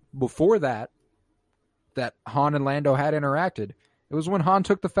time, before that Han and Lando had interacted, it was when Han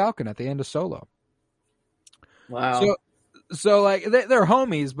took the Falcon at the end of Solo. Wow. So like, they're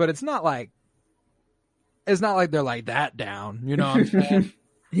homies, but it's not like they're like that down, you know what I'm saying?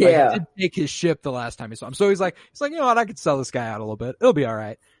 Yeah. Like, he did take his ship the last time he saw him. So he's like, you know what, I could sell this guy out a little bit. It'll be all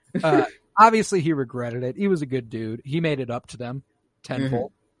right. Obviously he regretted it. He was a good dude. He made it up to them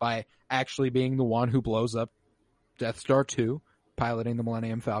tenfold by actually being the one who blows up Death Star 2, piloting the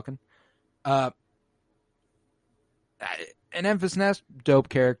Millennium Falcon. An Enfys Nest, dope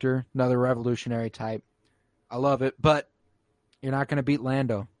character, another revolutionary type. I love it, but you're not going to beat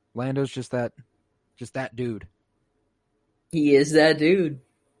Lando. Lando's just that dude. He is that dude.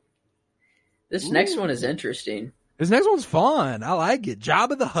 This next one is interesting. This next one's fun. I like it.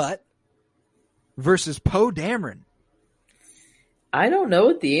 Jabba the Hutt versus Poe Dameron. I don't know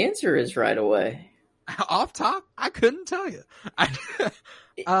what the answer is right away. Off top, I couldn't tell you.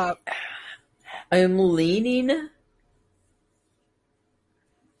 I'm leaning...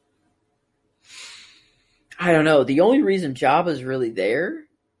 I don't know. The only reason Jabba's really there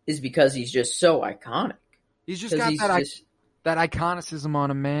is because he's just so iconic. He's just got that iconicism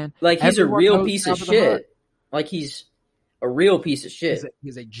on him, man. Like, he's a real piece of shit. Like, he's a real piece of shit.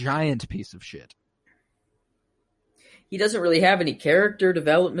 He's a giant piece of shit. He doesn't really have any character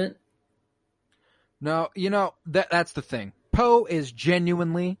development. No, that's the thing. Poe is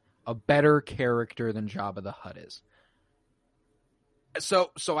genuinely a better character than Jabba the Hutt is.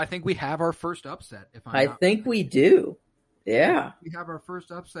 So I think we have our first upset. I think we do. Yeah. We have our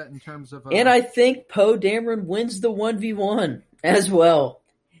first upset in terms of... and I think Poe Dameron wins the 1v1 as well,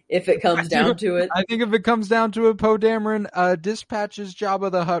 if it comes down to it. I think if it comes down to it, Poe Dameron dispatches Jabba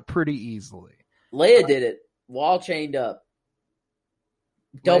the Hutt pretty easily. Leia did it, wall chained up.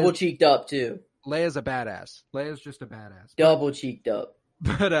 Double cheeked up, too. Leia's a badass. Leia's just a badass. Double cheeked up.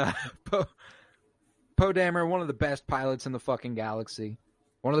 But Poe Dameron, one of the best pilots in the fucking galaxy.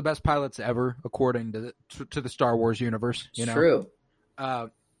 One of the best pilots ever, according to the Star Wars universe. It's true.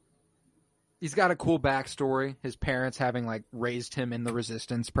 He's got a cool backstory. His parents having raised him in the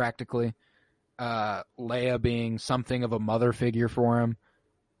Resistance, practically. Leia being something of a mother figure for him.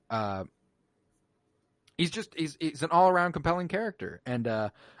 He's an all-around compelling character. And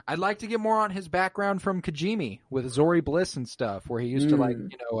I'd like to get more on his background from Kijimi with Zori Bliss and stuff, where he used to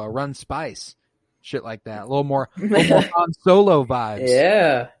run Spice. Shit like that. A little more Han Solo vibes.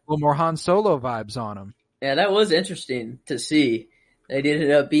 Yeah. A little more Han Solo vibes on him. Yeah, that was interesting to see. They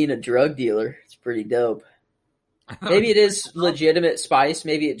ended up being a drug dealer. It's pretty dope. Maybe it is legitimate spice.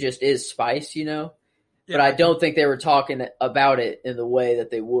 Maybe it just is spice, Yeah, but I don't think they were talking about it in the way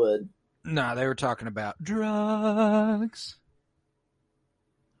that they would. No, they were talking about drugs.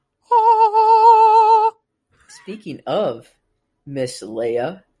 Oh. Speaking of, Miss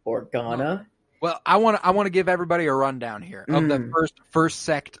Leia Organa. Well, I want to give everybody a rundown here of the first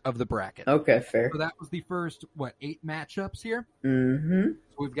sect of the bracket. Okay, fair. So that was the first 8 matchups here. Mm-hmm.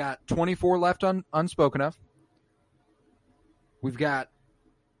 So we've got 24 left unspoken of.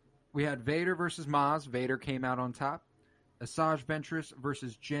 We had Vader versus Maz. Vader came out on top. Asajj Ventress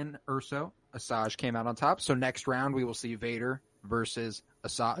versus Jyn Erso. Asajj came out on top. So next round we will see Vader versus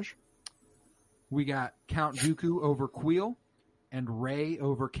Asajj. We got Count Dooku over Kuiil and Rey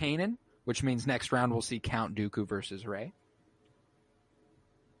over Kanan, which means next round we'll see Count Dooku versus Rey.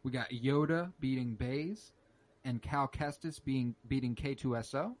 We got Yoda beating Baze and Cal Kestis beating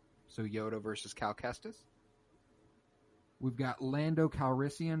K2SO. So Yoda versus Cal Kestis. We've got Lando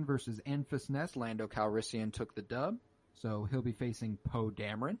Calrissian versus Enfys Nest. Lando Calrissian took the dub, so he'll be facing Poe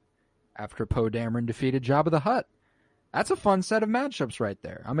Dameron after Poe Dameron defeated Jabba the Hutt. That's a fun set of matchups right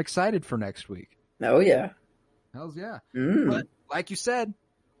there. I'm excited for next week. Oh, yeah. Hells yeah. But like you said,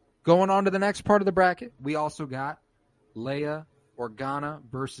 going on to the next part of the bracket, we also got Leia Organa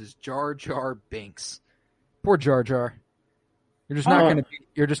versus Jar Jar Binks. Poor Jar Jar. You're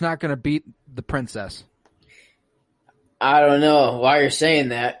just not gonna beat the princess. I don't know why you're saying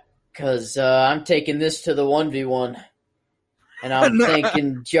that, because I'm taking this to the 1v1. And I'm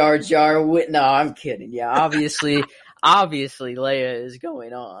thinking Jar Jar no, I'm kidding. Yeah, obviously Leia is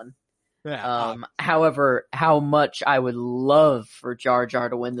going on. Yeah, however, how much I would love for Jar Jar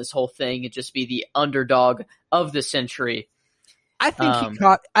to win this whole thing and just be the underdog of the century. I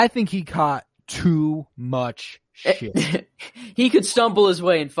think he caught too much shit. He could stumble his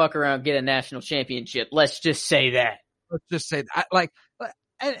way and fuck around, get a national championship. Let's just say that. Let's just say that.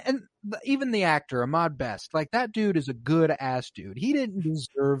 And even the actor Ahmad Best, that dude is a good ass dude. He didn't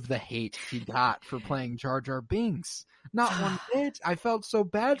deserve the hate he got for playing Jar Jar Binks. Not one bit. I felt so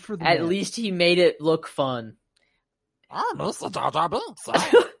bad for the man. At least he made it look fun. I miss the Jar Jar Binks.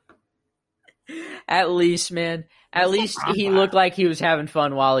 At least, man. At least he looked like he was having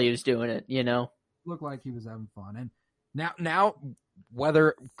fun while he was doing it, Looked like he was having fun. And now,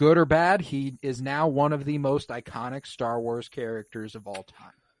 whether good or bad, he is now one of the most iconic Star Wars characters of all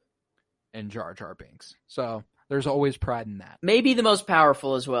time. And Jar Jar Binks. So there's always pride in that. Maybe the most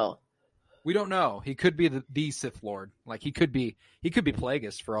powerful as well. We don't know. He could be the Sith Lord. He could be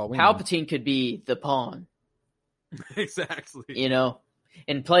Plagueis for all we know. Palpatine could be the pawn. Exactly.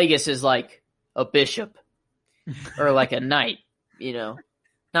 And Plagueis is like a bishop or like a knight,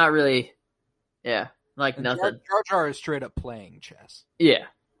 Not really. Yeah. Nothing. Jar Jar is straight up playing chess. Yeah.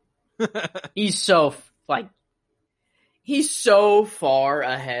 He's so far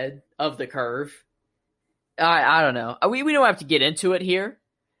ahead of the curve. I don't know. We don't have to get into it here.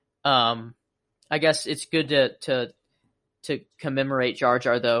 I guess it's good to commemorate Jar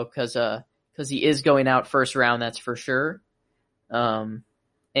Jar though, because he is going out first round. That's for sure. And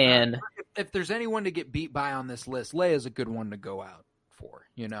if there's anyone to get beat by on this list, Leia's a good one to go out for.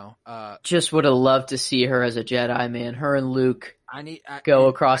 Just would have loved to see her as a Jedi, man. Her and Luke go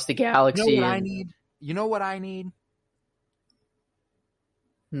across the galaxy. You know what I need?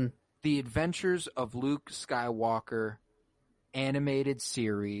 The Adventures of Luke Skywalker animated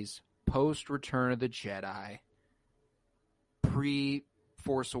series, post Return of the Jedi, pre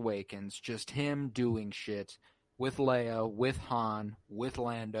Force Awakens, just him doing shit with Leia, with Han, with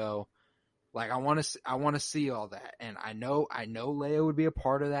Lando. I want to see all that, and I know Leia would be a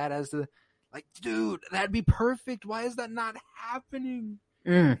part of that as the dude. That'd be perfect. Why is that not happening?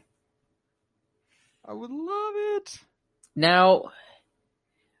 I would love it. Now,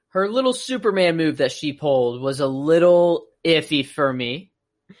 her little Superman move that she pulled was a little iffy for me.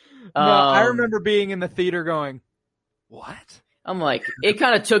 No, I remember being in the theater going, "What?" I'm like, it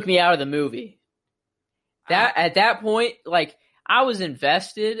kind of took me out of the movie. At that point, I was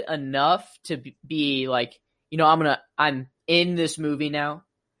invested enough to be I'm in this movie now.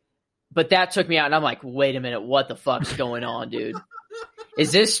 But that took me out, and I'm like, wait a minute, what the fuck's going on, dude?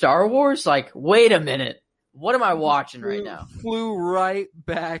 Is this Star Wars? Wait a minute. What am I watching right now? Flew right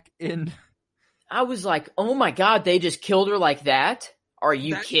back in. I was like, oh my God, they just killed her like that? Are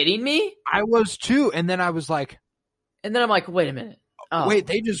you kidding me? I was too, and then I was like... And then I'm like, wait a minute. Oh. Wait,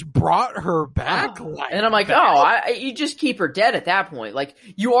 they just brought her back? And I'm like, you just keep her dead at that point.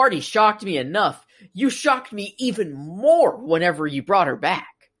 You already shocked me enough. You shocked me even more whenever you brought her back.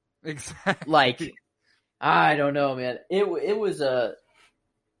 Exactly. I don't know, man. It was an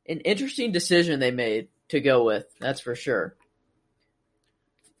interesting decision they made to go with. That's for sure.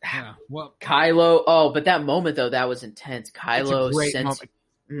 Yeah. Well, Kylo. Oh, but that moment though, that was intense. Kylo sensing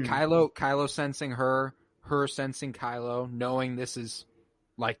Kylo sensing her sensing Kylo, knowing this is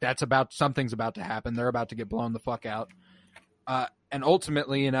something's about to happen. They're about to get blown the fuck out. And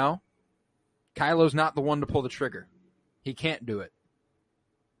ultimately, Kylo's not the one to pull the trigger. He can't do it.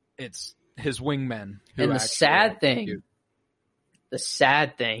 It's his wingmen. And the sad thing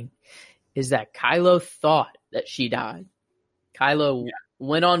is that Kylo thought that she died. Kylo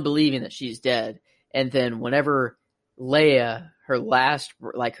went on believing that she's dead. And then whenever Leia,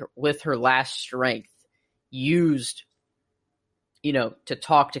 with her last strength, used, to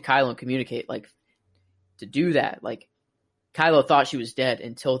talk to Kylo and communicate, to do that, Kylo thought she was dead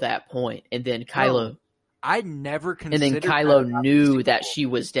until that point. And then Kylo... I never considered. And then Kylo knew that she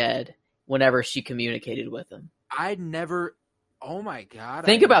was dead whenever she communicated with him. I never. Oh my God!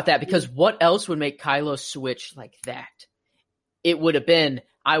 Think about that, because what else would make Kylo switch like that? It would have been,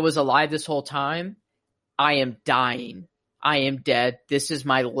 I was alive this whole time. I am dying. I am dead. This is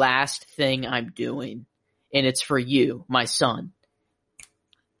my last thing I'm doing, and it's for you, my son.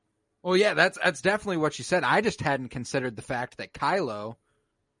 Well, yeah, that's definitely what she said. I just hadn't considered the fact that Kylo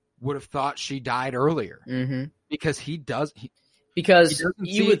would have thought she died earlier, because he doesn't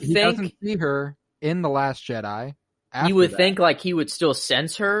see her in The Last Jedi. You would think he would still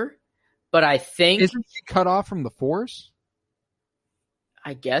sense her, but I think isn't she cut off from the Force?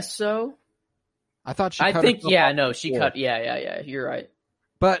 I guess so. I thought she. She cut. Yeah. You're right.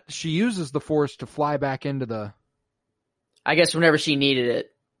 But she uses the Force to fly back into the. I guess whenever she needed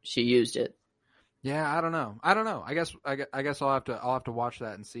it, she used it. Yeah, I don't know. I guess I'll have to watch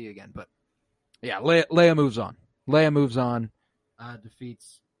that and see again. But yeah, Leia moves on.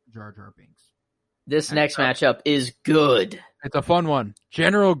 Defeats Jar Jar Binks. This next matchup is good. It's a fun one.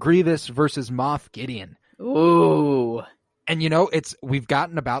 General Grievous versus Moff Gideon. Ooh. And we've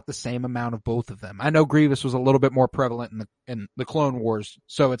gotten about the same amount of both of them. I know Grievous was a little bit more prevalent in the Clone Wars,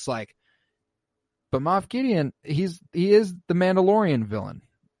 so it's but Moff Gideon, he is the Mandalorian villain.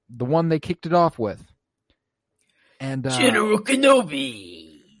 The one they kicked it off with. And General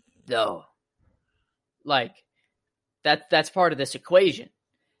Kenobi, though. That's part of this equation.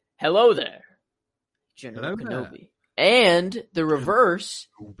 Hello there, General Kenobi. And the reverse,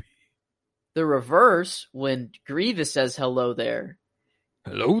 when Grievous says hello there.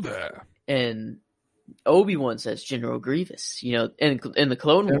 Hello there. And Obi-Wan says General Grievous, in the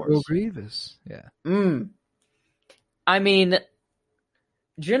Clone Wars. General Grievous, yeah. I mean,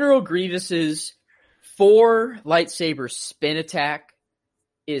 General Grievous's 4 lightsaber spin attack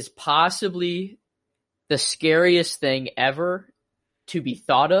is possibly the scariest thing ever to be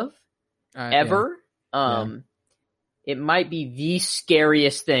thought of. Ever. Yeah. It might be the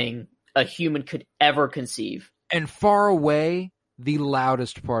scariest thing a human could ever conceive. And far away, the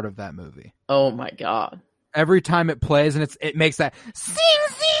loudest part of that movie. Oh my God. Every time it plays and it makes that sing,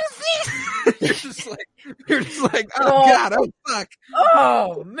 sing, sing. You're just like, oh God, oh fuck.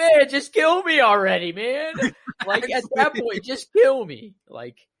 Oh man, just kill me already, man. At that point, just kill me.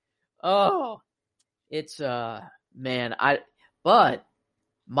 It's man, but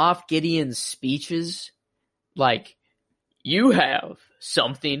Moff Gideon's speeches, you have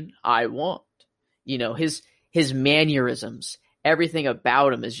something I want. His mannerisms, everything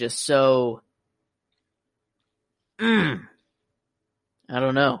about him is just so I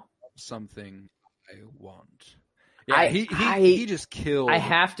don't know. Something I want. Yeah, he just killed. I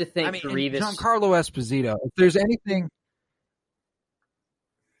have to think Grievous. Giancarlo Esposito. If there's anything,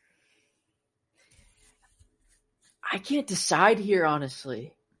 I can't decide here,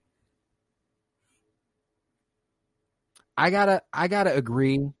 honestly. I gotta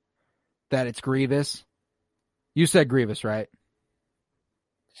agree that it's Grievous. You said Grievous, right?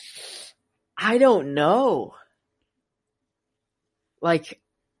 I don't know.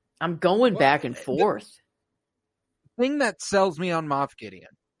 I'm going back and forth. The thing that sells me on Moff Gideon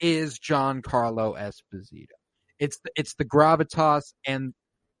is Giancarlo Esposito. It's the gravitas and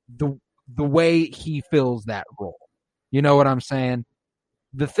the way he fills that role. You know what I'm saying?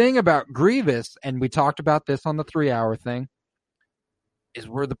 The thing about Grievous, and we talked about this on the 3-hour thing, is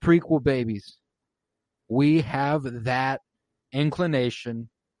we're the prequel babies. We have that inclination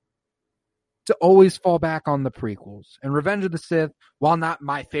to always fall back on the prequels. And Revenge of the Sith, while not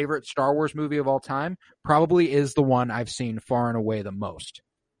my favorite Star Wars movie of all time, probably is the one I've seen far and away the most.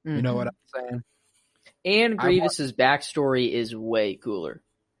 Mm-hmm. You know what I'm saying? And Grievous's backstory is way cooler.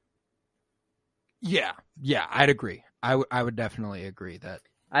 Yeah, I'd agree. I would definitely agree that.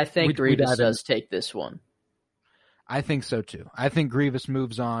 I think Grievous does take this one. I think so too. I think Grievous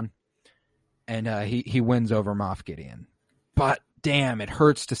moves on, and he wins over Moff Gideon. But damn, it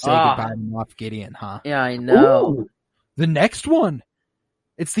hurts to say goodbye to Moff Gideon, huh? Yeah, I know. Ooh, the next one,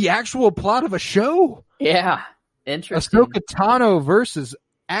 it's the actual plot of a show. Yeah, interesting. Ahsoka Tano versus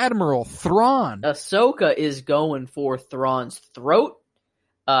Admiral Thrawn. Ahsoka is going for Thrawn's throat.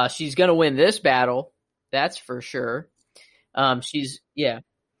 She's gonna win this battle, that's for sure. She's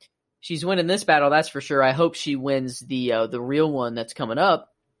winning this battle, that's for sure. I hope she wins the real one that's coming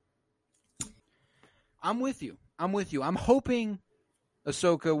up. I'm with you. I'm hoping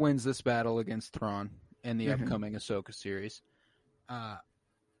Ahsoka wins this battle against Thrawn in the upcoming Ahsoka series.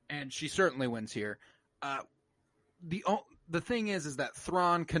 And she certainly wins here. The thing is that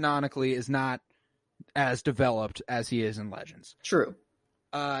Thrawn canonically is not as developed as he is in Legends. True.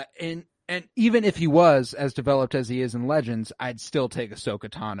 And even if he was as developed as he is in Legends, I'd still take Ahsoka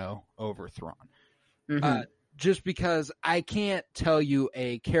Tano over Thrawn. Just because I can't tell you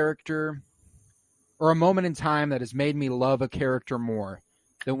a character or a moment in time that has made me love a character more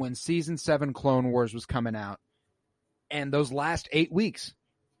than when Season 7 Clone Wars was coming out. And those last 8 weeks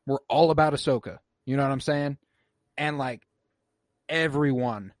were all about Ahsoka. You know what I'm saying? And like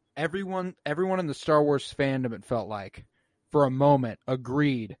everyone in the Star Wars fandom, it felt like, for a moment,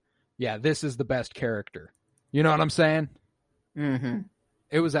 agreed, yeah, this is the best character. You know what I'm saying? Mm-hmm.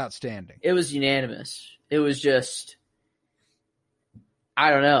 It was outstanding. It was unanimous. It was just, I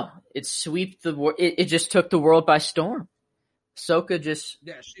don't know. It swept the world. It just took the world by storm. Ahsoka just,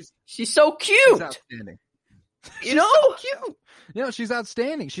 she's so cute. She's outstanding. You know, so cute. You know, she's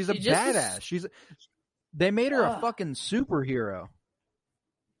outstanding. She's a badass. They made her a fucking superhero.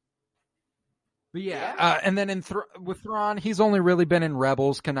 But and then with Thrawn, he's only really been in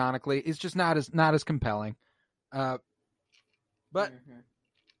Rebels canonically. It's just not as compelling. But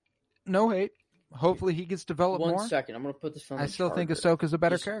no hate. Hopefully he gets developed more. 1 second, I'm gonna put this on. I still think Ahsoka's a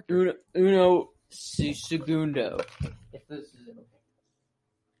better character. Uno segundo. If this is it.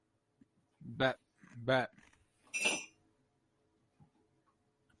 Bet.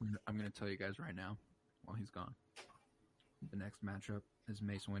 I'm gonna tell you guys right now, while he's gone. The next matchup is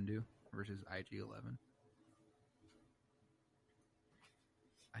Mace Windu versus IG-11.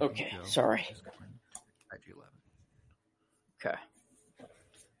 Okay, sorry. IG-11. Okay.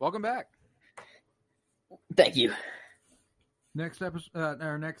 Welcome back. Thank you. Next episode,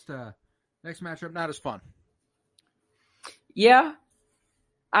 our next matchup, not as fun. Yeah,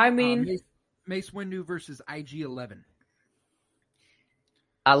 I mean, Mace Windu versus IG-11.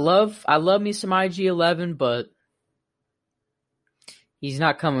 I love me some IG-11, but he's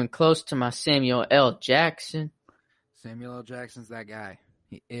not coming close to my Samuel L. Jackson. Samuel L. Jackson's that guy.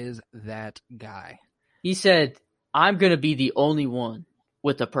 He is that guy. He said, "I'm gonna be the only one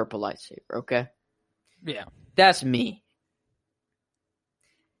with a purple lightsaber." Okay. Yeah, that's me.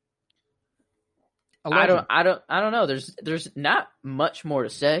 I don't know. There's not much more to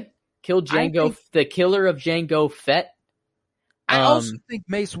say. Kill Jango, the killer of Jango Fett. I also think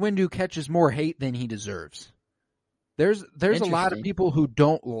Mace Windu catches more hate than he deserves. There's a lot of people who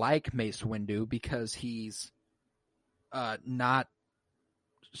don't like Mace Windu because he's not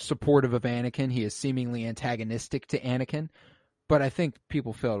supportive of Anakin. He is seemingly antagonistic to Anakin. But I think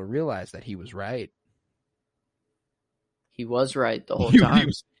people fail to realize that he was right. He was right the whole time.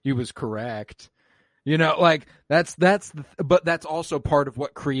 He was correct. You know, like but that's also part of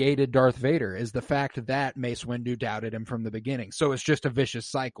what created Darth Vader is the fact that Mace Windu doubted him from the beginning. So it's just a vicious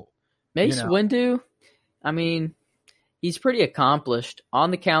cycle. Mace Windu, I mean, he's pretty accomplished.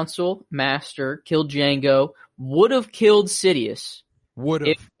 On the council, master, killed Jango, would have killed Sidious. Would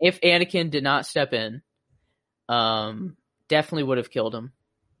have. If Anakin did not step in. Definitely would have killed him.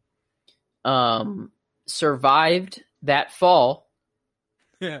 Survived that fall.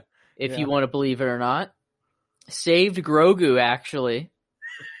 Yeah. If you want to believe it or not. Saved Grogu, actually.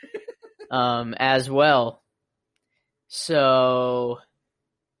 As well. So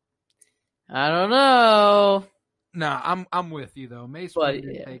I don't know. No, I'm with you though. Mace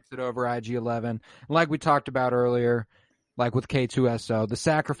Windu takes it over IG-11. Like we talked about earlier, like with K2SO, the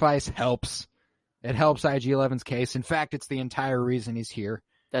sacrifice helps. It helps IG-11's case. In fact, it's the entire reason he's here.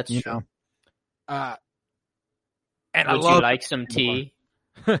 That's true. And would you like some tea?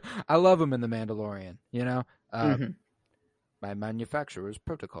 I love him in The Mandalorian. You know, my manufacturer's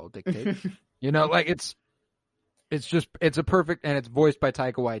protocol dictates. You know, like it's a perfect, and it's voiced by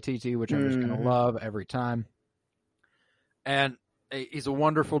Taika Waititi, which I'm just gonna love every time. And he's a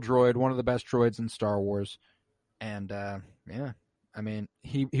wonderful droid, one of the best droids in Star Wars. And yeah, I mean,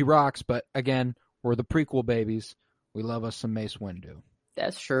 he rocks. But again, we're the prequel babies. We love us some Mace Windu.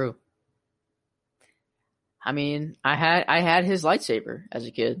 That's true. I mean, I had his lightsaber as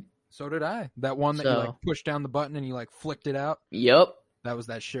a kid. So did I. That one that you like pushed down the button and you like flicked it out. Yep. That was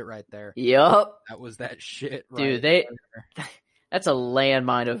that shit right there. Yep. That was that shit right Dude, there. That's a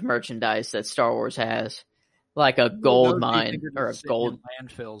landmine of merchandise that Star Wars has. like a gold Those mine things are or a just sitting gold. in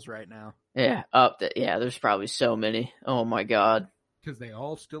landfills right now Yeah, there's probably so many. Oh my god. because they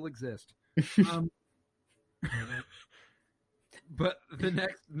all still exist. But the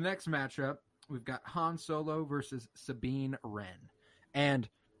next matchup, we've got Han Solo versus Sabine Wren. And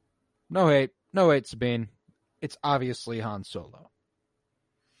no hate, Sabine. It's obviously Han Solo.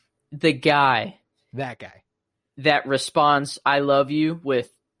 The guy That guy. that responds "I love you"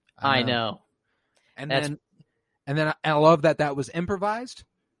 with "I know." And then I love that was improvised,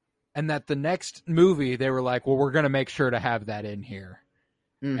 and that the next movie they were like, well, we're going to make sure to have that in here.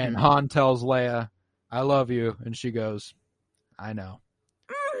 Mm-hmm. And Han tells Leia, "I love you," and she goes, "I know."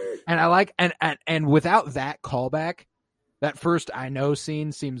 And I like and without that callback, that first "I know"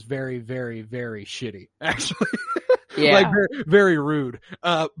 scene seems very, very, very shitty. Actually, Yeah, like very, very rude.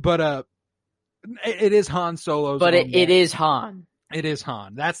 But it is Han Solo's. But it is Han. It is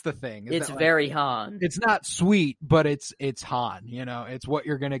Han. That's the thing. It's very Han. It's not sweet, but it's Han. You know, it's what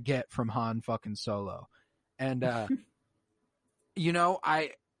you're gonna get from Han fucking Solo. And you know,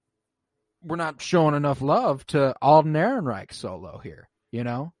 we're not showing enough love to Alden Ehrenreich Solo here. You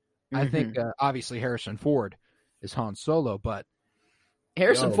know, I think obviously Harrison Ford is Han Solo, but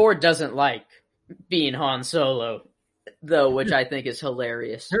Harrison Ford doesn't like being Han Solo, though, which I think is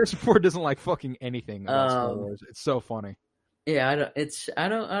hilarious. Harrison Ford doesn't like fucking anything about Star Wars. It's so funny. Yeah, I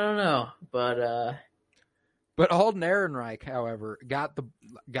don't know, but Alden Ehrenreich, however, got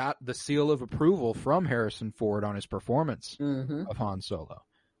the seal of approval from Harrison Ford on his performance of Han Solo,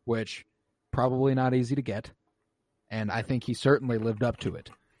 which probably not easy to get, and I think he certainly lived up to it.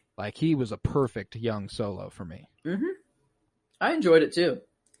 Like, he was a perfect young Solo for me. I enjoyed it too.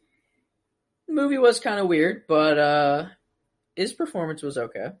 The movie was kind of weird, but his performance was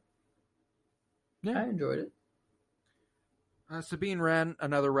okay. Yeah, I enjoyed it. Sabine Wren,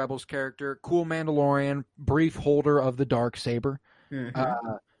 another Rebels character, cool Mandalorian, brief holder of the Darksaber.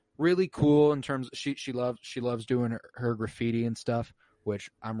 Really cool in terms of she loves doing her graffiti and stuff, which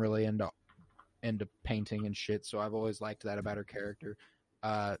I'm really into painting and shit. So I've always liked that about her character.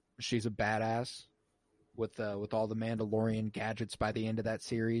 She's a badass with all the Mandalorian gadgets by the end of that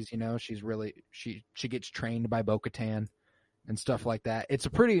series. You know, she's really she gets trained by Bo-Katan and stuff like that. It's a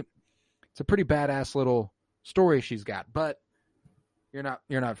pretty badass little story she's got, but you're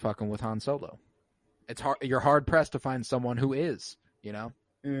not fucking with Han Solo. It's hard. You're hard pressed to find someone who is. You know.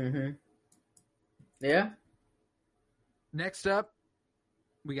 Yeah. Next up,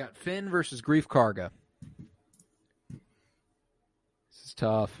 we got Finn versus Greef Karga. This is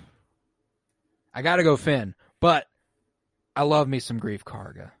tough. I gotta go Finn, but I love me some Greef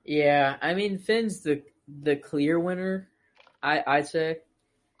Karga. Yeah, I mean Finn's the clear winner, I'd say.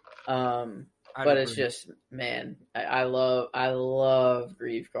 But it's just, man, I love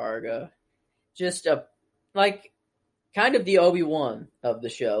Greef Karga. Just kind of the Obi-Wan of the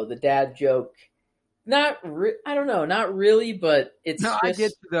show, the dad joke. I don't know, not really, but it's just, I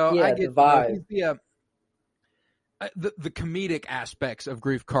get though. Yeah, I get the vibe. The comedic aspects of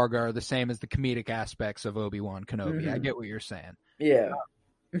Greef Karga are the same as the comedic aspects of Obi-Wan Kenobi. I get what you're saying. Yeah.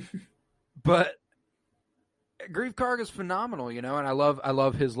 But Greef Karga is phenomenal, you know, and I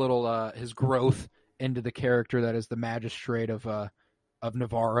love his little his growth into the character that is the magistrate of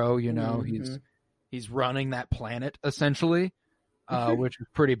Navarro. You know, he's running that planet essentially, which is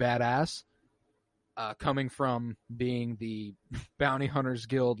pretty badass. Coming from being the Bounty Hunters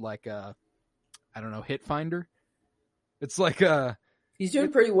Guild, like I don't know, hit finder. It's like he's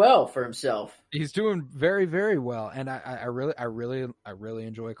doing pretty well for himself. He's doing very, very well, and I really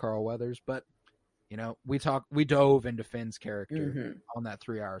enjoy Carl Weathers, but. You know, we dove into Finn's character on that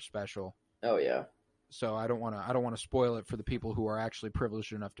 3-hour special. Oh yeah. So I don't want to spoil it for the people who are actually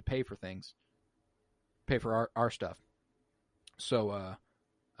privileged enough to pay for our stuff. So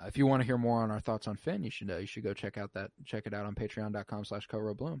if you want to hear more on our thoughts on Finn, you should go check it out on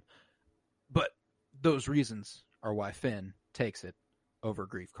patreon.com/CoRoBloom. But those reasons are why Finn takes it over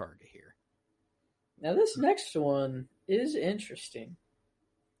Greef Karga here. Now this next one is interesting.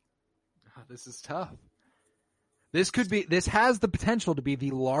 Oh, this is tough. This has the potential to be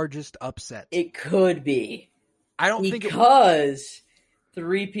the largest upset. It could be. I don't think because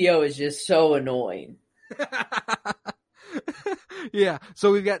 3PO is just so annoying. Yeah,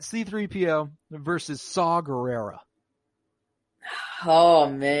 so we've got C-3PO versus Saw Gerrera. Oh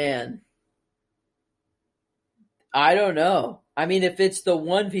man. I don't know. I mean, if it's the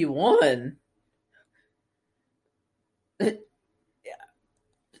 1v1,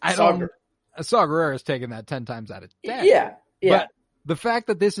 Saw Gerrera is taking that 10 times out of 10. Yeah. But the fact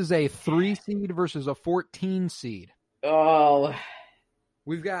that this is a 3 seed versus a 14 seed. Oh.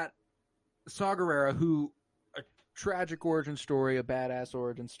 We've got Saw Gerrera, who tragic origin story, a badass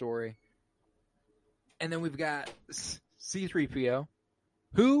origin story. And then we've got C-3PO,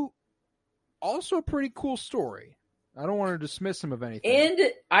 who also a pretty cool story. I don't want to dismiss him of anything. And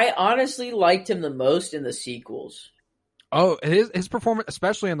I honestly liked him the most in the sequels. Oh, his performance,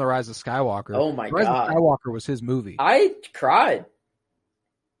 especially in The Rise of Skywalker. Oh my Rise God. of Skywalker was his movie. I cried.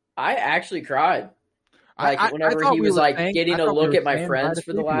 I actually cried. Like, whenever he was, like, getting a look at my friends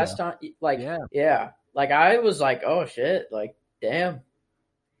for the last time. Like, yeah. Like, I was like, oh, shit. Like, damn.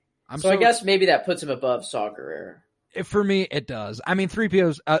 So I guess maybe that puts him above Saw Gerrera. For me, it does. I mean,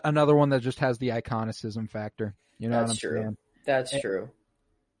 3PO's another one that just has the iconicism factor. You know That's true. Saying? That's true.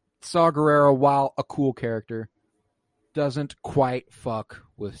 Saw Gerrera, while a cool character, doesn't quite fuck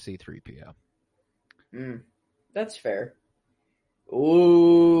with C-3PO. That's fair.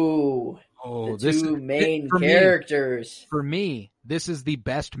 Ooh. Oh, the two main characters. For me, this is the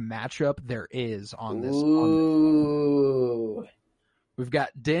best matchup there is on this. Ooh. We've got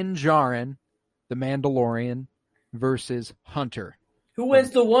Din Djarin, the Mandalorian, versus Hunter. Who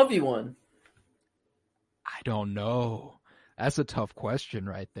wins the 1v1? I don't know. That's a tough question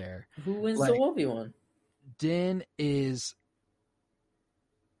right there. Who wins the 1v1? Din is...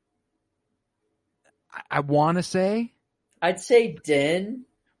 I want to say... I'd say Din.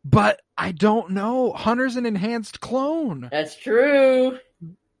 But I don't know. Hunter's an enhanced clone. That's true.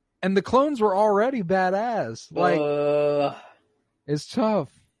 And the clones were already badass. It's tough.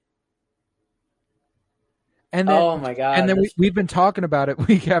 And then, oh my God. And then we've been talking about it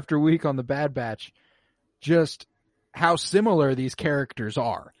week after week on the Bad Batch. Just how similar these characters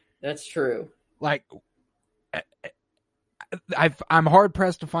are. That's true. Like, I'm hard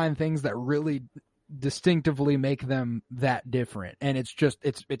pressed to find things that really distinctively make them that different, and it's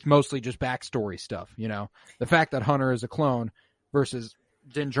mostly just backstory stuff. You know, the fact that Hunter is a clone versus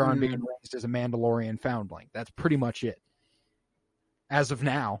Din Djarin being raised as a Mandalorian foundling. That's pretty much it as of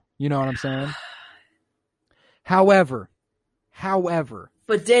now. You know what I'm saying? However,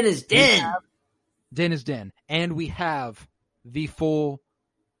 but Din is Din. Din is Din, and we have the full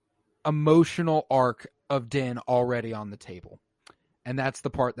emotional arc of Din already on the table. And that's the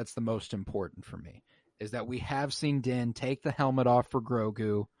part that's the most important for me, is that we have seen Din take the helmet off for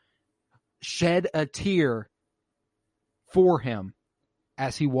Grogu, shed a tear for him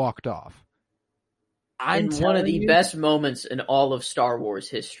as he walked off. And one of the best moments in all of Star Wars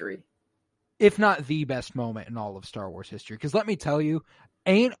history. If not the best moment in all of Star Wars history. Because let me tell you,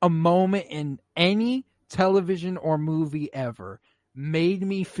 ain't a moment in any television or movie ever made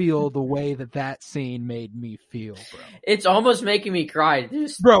me feel the way that scene made me feel, bro. It's almost making me cry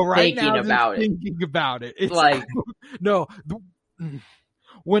just right thinking now, about it. Thinking about it. It's like, no,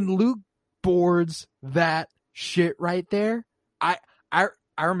 when Luke boards that shit right there, I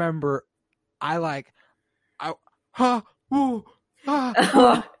remember what?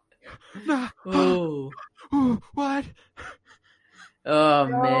 Oh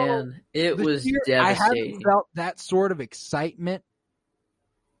man, it was devastating. I haven't felt that sort of excitement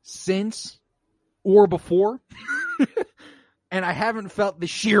since or before, and I haven't felt the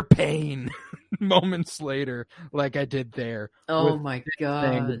sheer pain moments later like I did there. Oh my God!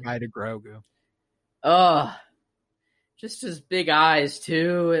 Saying goodbye to Grogu. Just his big eyes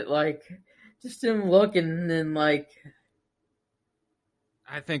too. It just him looking and like.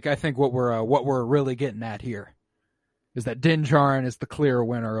 I think what we're really getting at here is that Din Djarin is the clear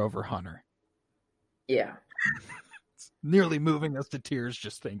winner over Hunter. Yeah. It's nearly moving us to tears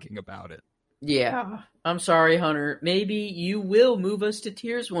just thinking about it. Yeah. I'm sorry, Hunter. Maybe you will move us to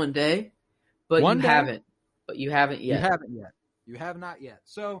tears one day, but haven't. But you haven't yet. You have not yet.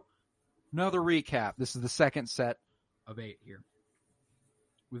 So, another recap. This is the second set of 8 here.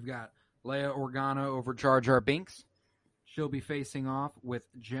 We've got Leia Organa over Jar Jar Binks. She'll be facing off with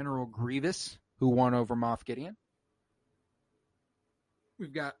General Grievous, who won over Moff Gideon.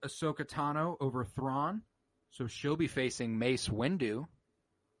 We've got Ahsoka Tano over Thrawn, so she'll be facing Mace Windu,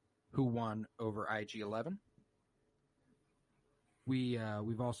 who won over IG-11.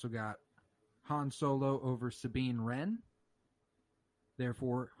 We've also got Han Solo over Sabine Wren.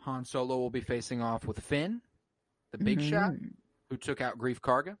 Therefore, Han Solo will be facing off with Finn, the big shot, who took out Greef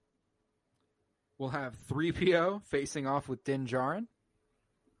Karga. We'll have 3PO facing off with Din Djarin,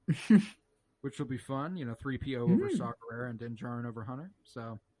 which will be fun. 3PO over Saw Gerrera and Din Djarin over Hunter.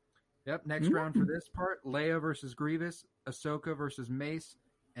 So, next round for this part, Leia versus Grievous, Ahsoka versus Mace,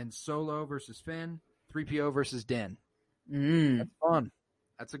 and Solo versus Finn, 3PO versus Din. That's fun.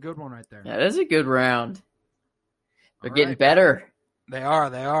 That's a good one right there. Yeah, that's a good round. They're getting better. They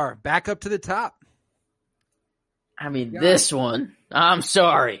are. Back up to the top. I mean, this one, I'm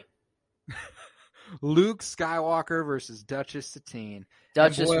sorry. Luke Skywalker versus Duchess Satine.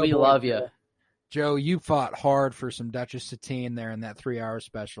 Duchess, boy, oh we boy, love you. Joe, you fought hard for some Duchess Satine there in that 3-hour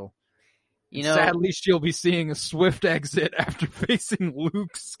special. You know, sadly, she'll be seeing a swift exit after facing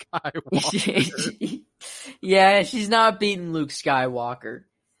Luke Skywalker. yeah, she's not beating Luke Skywalker.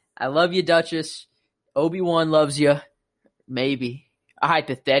 I love you, Duchess. Obi-Wan loves you. Maybe.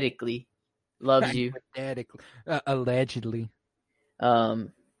 Hypothetically loves you. Hypothetically. Allegedly.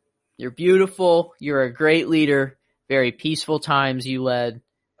 You're beautiful. You're a great leader. Very peaceful times you led.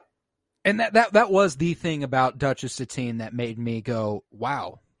 And that was the thing about Duchess Satine that made me go,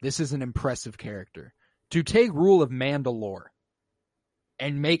 wow, this is an impressive character. To take rule of Mandalore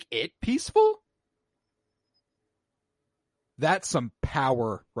and make it peaceful? That's some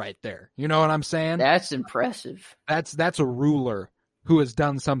power right there. You know what I'm saying? That's impressive. That's a ruler who has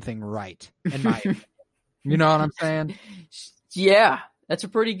done something right, in my opinion. You know what I'm saying? Yeah, that's a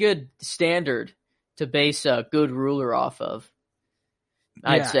pretty good standard to base a good ruler off of,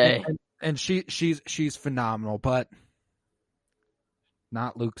 I'd say. And she's phenomenal, but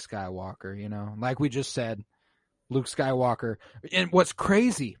not Luke Skywalker, you know? Like we just said, Luke Skywalker. And what's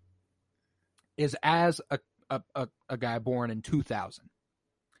crazy is as a guy born in 2000,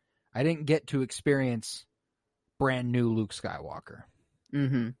 I didn't get to experience brand new Luke Skywalker.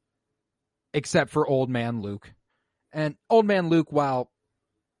 Mm-hmm. Except for Old Man Luke. And Old Man Luke, while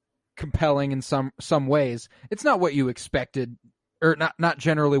compelling in some ways, it's not what you expected, or not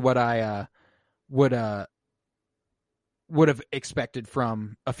generally what I would have expected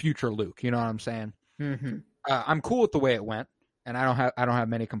from a future Luke. You know what I'm saying? Mm-hmm. I'm cool with the way it went, and I don't have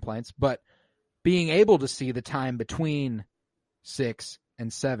many complaints. But being able to see the time between 6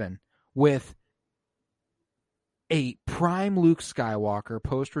 and 7 with a prime Luke Skywalker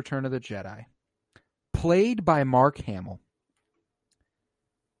post Return of the Jedi, played by Mark Hamill,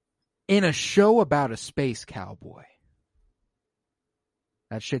 in a show about a space cowboy.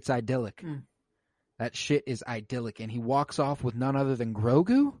 That shit's idyllic. That shit is idyllic. And he walks off with none other than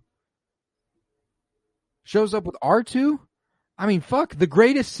Grogu? Shows up with R2? I mean, fuck, the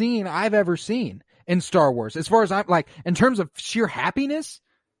greatest scene I've ever seen in Star Wars. As far as I'm, like, in terms of sheer happiness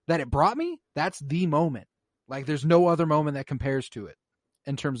that it brought me, that's the moment. Like, there's no other moment that compares to it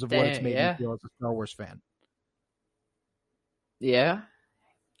in terms of what it's made me feel as a Star Wars fan. Yeah.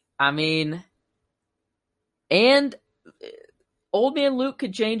 I mean, and Old Man Luke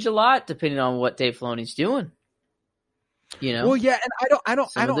could change a lot depending on what Dave Filoni's doing. You know? Well, yeah, and I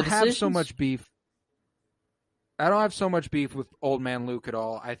don't have so decisions. much beef. I don't have so much beef with Old Man Luke at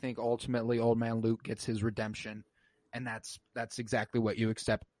all. I think ultimately Old Man Luke gets his redemption, and that's exactly what you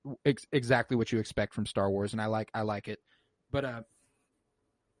exactly what you expect from Star Wars, and I like it. But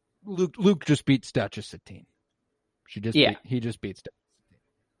Luke just beats Duchess Satine. He just beats Duchess.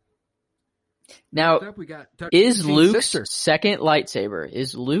 Now, We got is Satine's Luke's sister. second lightsaber,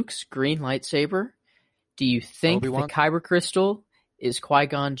 is Luke's green lightsaber, do you think Obi-Wan? the Kyber crystal is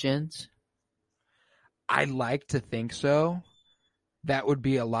Qui-Gon Jinn's? I like to think so. That would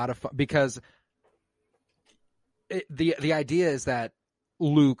be a lot of fun, because the idea is that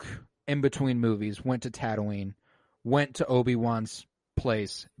Luke, in between movies, went to Tatooine, went to Obi-Wan's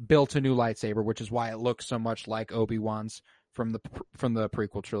place, built a new lightsaber, which is why it looks so much like Obi-Wan's from the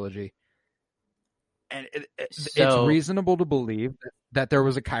prequel trilogy. And it's reasonable to believe that there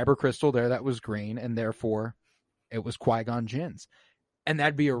was a Kyber crystal there that was green, and therefore it was Qui-Gon Jinn's. And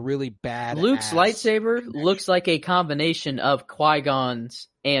that'd be a really bad. Luke's lightsaber looks like a combination of Qui-Gon's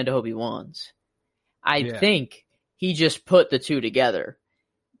and Obi-Wan's. I think he just put the two together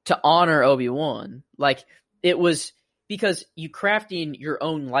to honor Obi-Wan. Like, it was because you crafting your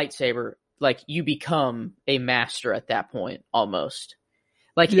own lightsaber, like, you become a master at that point almost.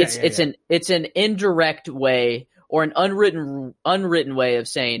 Like, it's an indirect way, or an unwritten way of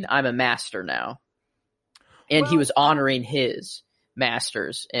saying I'm a master now. And he was honoring his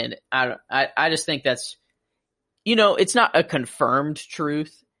masters, and I just think that's, you know, it's not a confirmed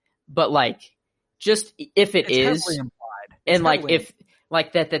truth, but like, just if it's is implied. And like if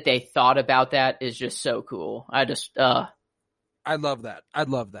like that they thought about that is just so cool. I love that.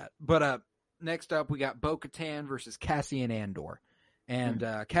 But next up we got Bo-Katan versus Cassian Andor. And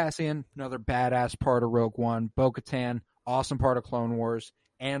Cassian, another badass part of Rogue One. Bo-Katan, awesome part of Clone Wars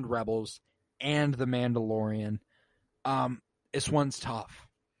and Rebels and The Mandalorian. This one's tough.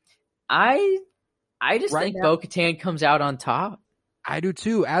 I just think Bo-Katan comes out on top. I do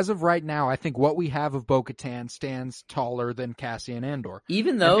too. As of right now, I think what we have of Bo-Katan stands taller than Cassian Andor.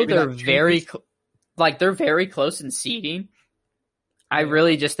 Even though they're very close in seeding, I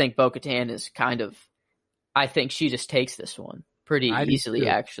really just think Bo-Katan is kind of, I think she just takes this one pretty easily,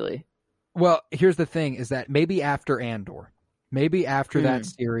 actually. Well, here's the thing: is that maybe after Andor, maybe after that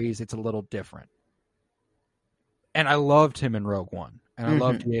series, it's a little different. And I loved him in Rogue One, and I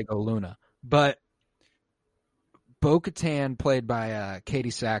loved Diego Luna, but Bo-Katan, played by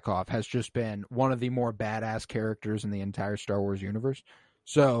Katie Sackhoff, has just been one of the more badass characters in the entire Star Wars universe.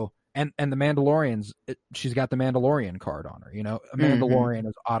 So, and the Mandalorians, she's got the Mandalorian card on her. You know, a Mandalorian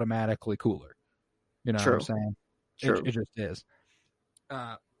is automatically cooler. You know what I'm saying? True. It just is.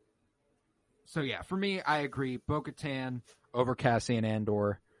 So yeah, for me, I agree. Bo-Katan over Cassian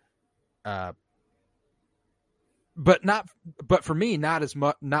Andor. But for me, not as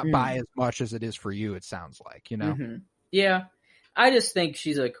much, by as much as it is for you. It sounds like, you know. Yeah, I just think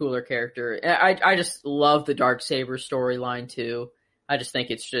she's a cooler character. I just love the Darksaber storyline too. I just think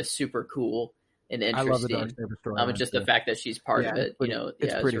it's just super cool and interesting. I love the Darksaber storyline. Just the fact that she's part of it, you know,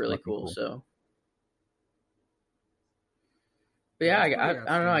 it's really cool. So, but yeah, I don't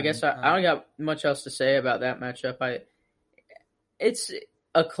know. I guess I don't got much else to say about that matchup. It's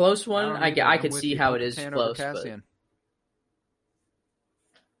a close one. I could see how it is close. But...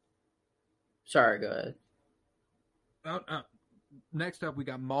 Sorry, go ahead. Next up, we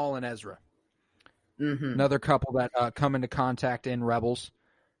got Maul and Ezra. Another couple that come into contact in Rebels.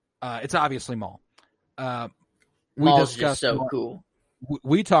 It's obviously Maul. Maul's just so cool.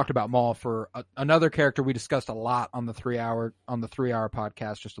 We talked about Maul for another character we discussed a lot on the 3 hour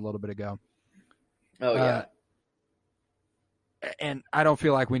podcast just a little bit ago. Oh yeah. And I don't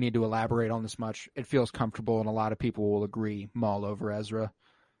feel like we need to elaborate on this much. It feels comfortable, and a lot of people will agree Maul over Ezra.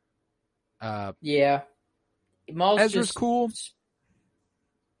 Yeah. Ezra's cool.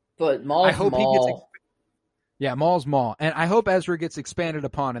 But Maul's Maul. Maul's Maul. And I hope Ezra gets expanded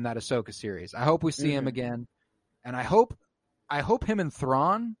upon in that Ahsoka series. I hope we see him again. And I hope him and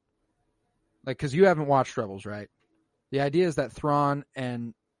Thrawn, like, because you haven't watched Rebels, right? The idea is that Thrawn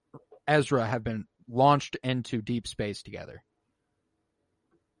and Ezra have been launched into deep space together.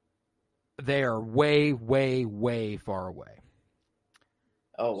 They are way, way, way far away.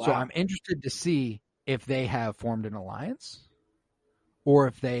 Oh, wow. So I'm interested to see if they have formed an alliance or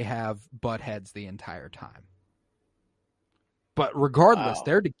if they have butt heads the entire time. But regardless,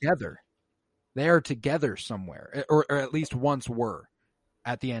 they're together. They are together somewhere, or at least once were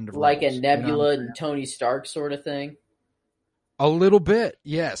at the end of like Rebels, a Nebula and Tony Stark sort of thing. A little bit,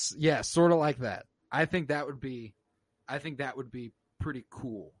 yes, sort of like that. I think that would be pretty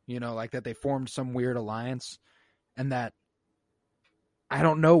cool. You know, like that they formed some weird alliance, and that I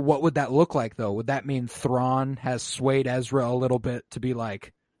don't know what would that look like though. Would that mean Thrawn has swayed Ezra a little bit to be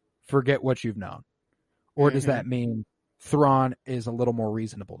like, forget what you've known, or does that mean Thrawn is a little more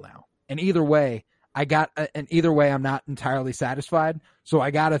reasonable now? And either way, I'm not entirely satisfied. So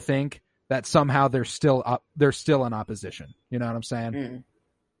I got to think that somehow they're still in opposition. You know what I'm saying?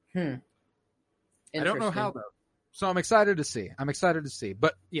 I don't know how though. So I'm excited to see.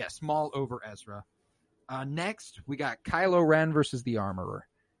 But yes, Maul over Ezra. Next, we got Kylo Ren versus the Armorer.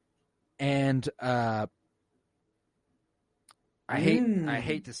 And I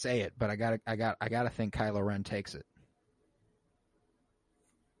hate to say it, but I gotta think Kylo Ren takes it.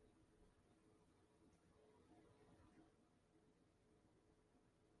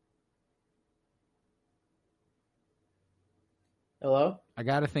 Hello? I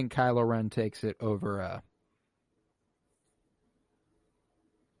gotta think Kylo Ren takes it over.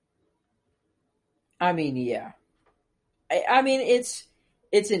 I mean, yeah. I mean, it's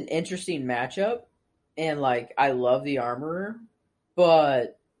an interesting matchup, and like I love the Armorer,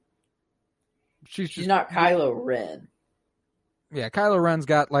 but she's not Kylo Ren. Yeah, Kylo Ren's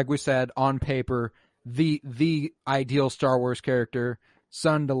got, like we said, on paper, the ideal Star Wars character,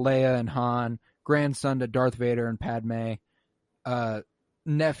 son to Leia and Han, grandson to Darth Vader and Padme.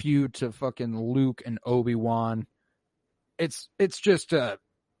 Nephew to fucking Luke and Obi-Wan. It's just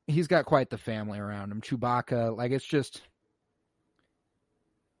he's got quite the family around him. Chewbacca, like it's just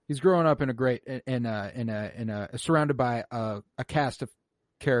he's growing up in a great surrounded by a cast of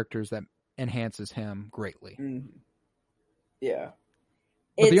characters that enhances him greatly. Yeah.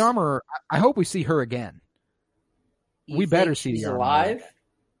 But the Armorer, I hope we see her again. We better see she's the Armorer. Alive?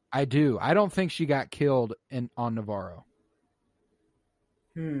 I do. I don't think she got killed on Navarro.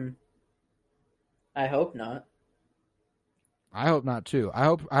 I hope not. I hope not too. I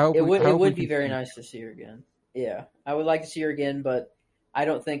hope it would be very nice to see her again. Yeah, I would like to see her again, but I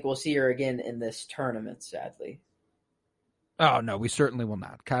don't think we'll see her again in this tournament, sadly. Oh no, we certainly will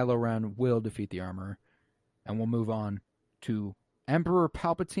not. Kylo Ren will defeat the Armorer, and we'll move on to Emperor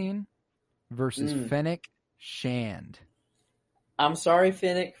Palpatine versus Fennec Shand. I'm sorry,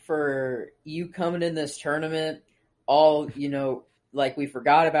 Fennec, for you coming in this tournament all, like we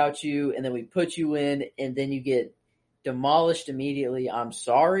forgot about you, and then we put you in, and then you get demolished immediately. I'm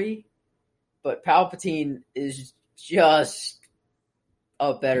sorry, but Palpatine is just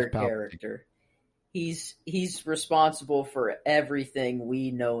a better character. He's responsible for everything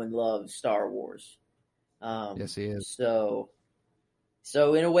we know and love Star Wars. Yes, he is.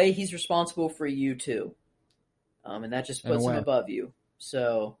 So in a way, he's responsible for you too, and that just puts him above you.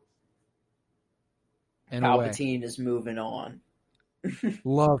 So Palpatine is moving on.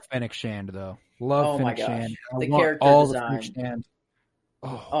 Love Fennec Shand though. Love Fennec Shand. The character design.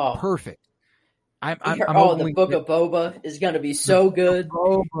 Perfect. The Book of Boba is going to be so good.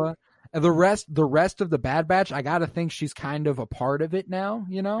 Boba. And the rest of the Bad Batch, I gotta think she's kind of a part of it now.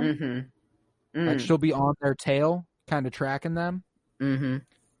 You know, like she'll be on their tail, kind of tracking them. Mm-hmm.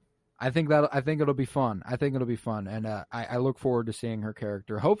 I think it'll be fun. And I look forward to seeing her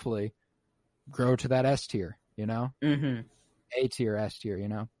character hopefully grow to that S tier. You know, A tier, S tier. You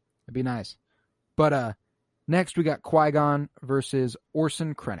know, it'd be nice. But next we got Qui-Gon versus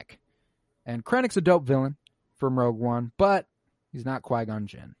Orson Krennic. And Krennic's a dope villain from Rogue One, but he's not Qui-Gon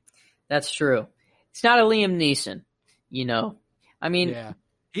Jinn. That's true. It's not a Liam Neeson, you know. I mean, yeah.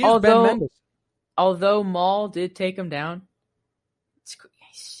 although Maul did take him down,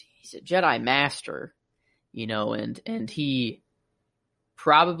 he's a Jedi Master, you know, and he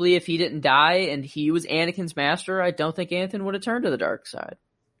probably, if he didn't die and he was Anakin's master, I don't think Anakin would have turned to the dark side.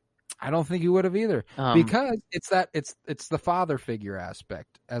 I don't think he would have either, because it's the father figure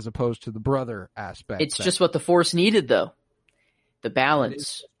aspect as opposed to the brother aspect. It's just what the Force needed, though. The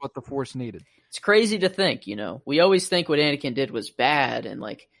balance. What the Force needed. It's crazy to think, you know. We always think what Anakin did was bad and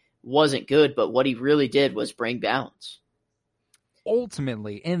like wasn't good, but what he really did was bring balance.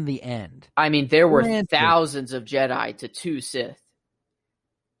 Ultimately, in the end, I mean, there were thousands of Jedi to 2 Sith,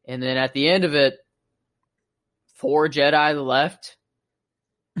 and then at the end of it, 4 Jedi left.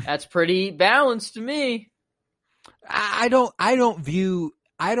 That's pretty balanced to me. I don't view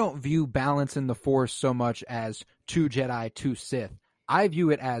balance in the Force so much as 2 Jedi, 2 Sith. I view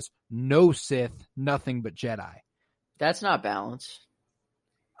it as no Sith, nothing but Jedi. That's not balance.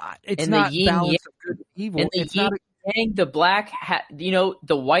 It's not balance of good and evil. It's not the black, the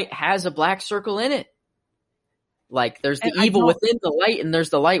white has a black circle in it. Like there's the evil within the light, and there's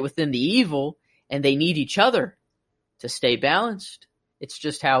the light within the evil, and they need each other to stay balanced. It's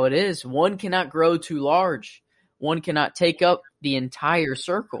just how it is. One cannot grow too large. One cannot take up the entire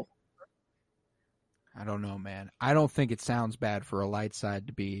circle. I don't know, man. I don't think it sounds bad for a light side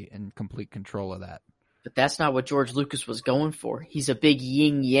to be in complete control of that. But that's not what George Lucas was going for. He's a big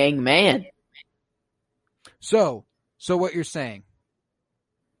yin-yang man. So what you're saying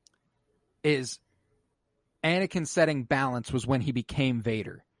is Anakin setting balance was when he became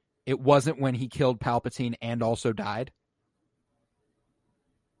Vader. It wasn't when he killed Palpatine and also died?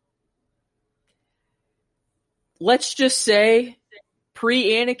 Let's just say,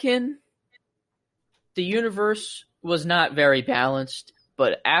 pre-Anakin, the universe was not very balanced,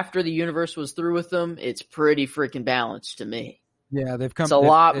 but after the universe was through with them, it's pretty freaking balanced to me. Yeah, it's a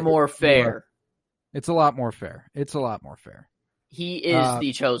lot more fair. It's a lot more fair. He is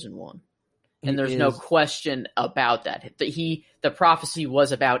the chosen one, and there's no question about that. The prophecy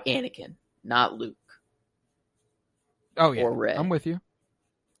was about Anakin, not Luke. Oh yeah, or Rey. I'm with you.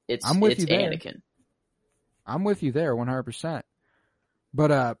 It's Anakin. There. I'm with you there 100%.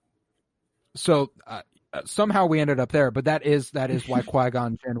 But somehow we ended up there, but that is why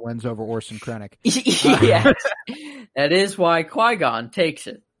Qui-Gon Jinn wins over Orson Krennic. Yes. That is why Qui-Gon takes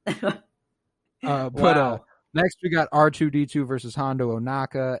it. Wow. Next we got R2-D2 versus Hondo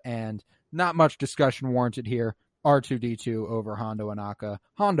Ohnaka, and not much discussion warranted here. R2-D2 over Hondo Ohnaka.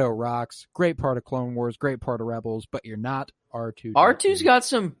 Hondo rocks. Great part of Clone Wars, great part of Rebels, but you're not R2-D2. R2's got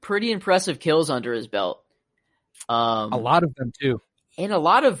some pretty impressive kills under his belt. A lot of them too. And a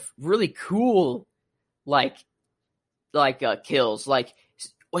lot of really cool kills, like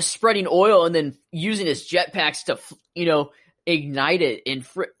was spreading oil and then using his jetpacks to ignite it and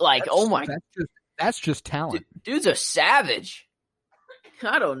that's just talent. Dude's a savage.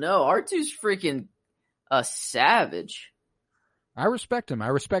 I don't know. R2's freaking a savage. I respect him. I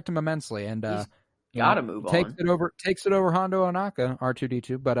respect him immensely, and gotta move on. Takes it over Hondo Ohnaka,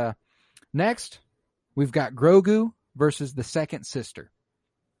 R2-D2. But next we've got Grogu versus the second sister.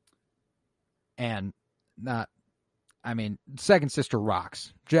 And second sister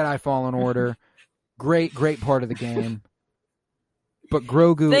rocks. Jedi Fallen Order, great part of the game. But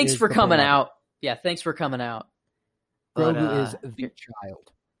Grogu Thanks for coming out. Yeah, thanks for coming out. Grogu is the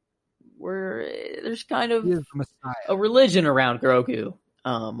child. There's kind of a religion around Grogu,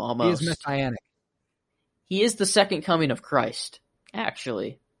 almost. He is messianic. He is the second coming of Christ.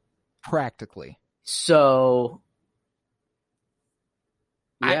 Actually. Practically. So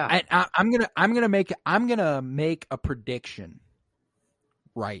yeah. I'm gonna make a prediction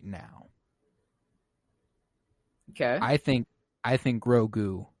right now. Okay. I think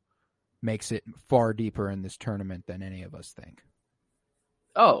Grogu makes it far deeper in this tournament than any of us think.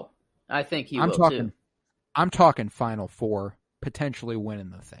 Oh, I think he will too. I'm talking Final Four, potentially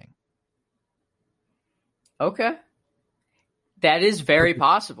winning the thing. Okay. That is very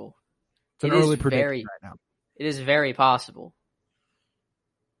possible. It's an early prediction right now. It is very possible.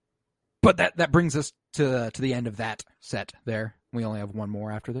 But that brings us to the end of that set there. We only have one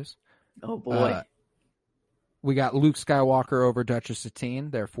more after this. Oh, boy. We got Luke Skywalker over Duchess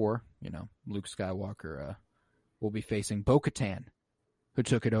Satine. Therefore, Luke Skywalker will be facing Bo-Katan, who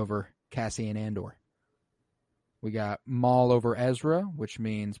took it over Cassian Andor. We got Maul over Ezra, which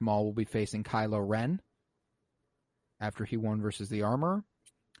means Maul will be facing Kylo Ren after he won versus the Armorer.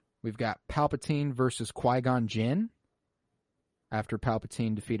 We've got Palpatine versus Qui-Gon Jinn after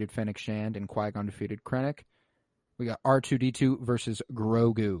Palpatine defeated Fennec Shand and Qui-Gon defeated Krennic. We got R2-D2 versus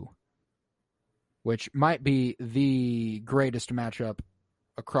Grogu, which might be the greatest matchup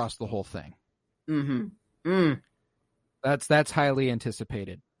across the whole thing. Mm-hmm. That's highly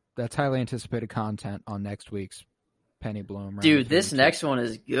anticipated. That's highly anticipated content on next week's Penny Bloom. Dude, this next one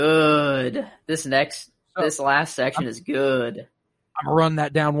is good. This last section is good. I'm going to run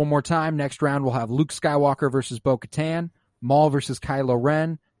that down one more time. Next round, we'll have Luke Skywalker versus Bo-Katan, Maul versus Kylo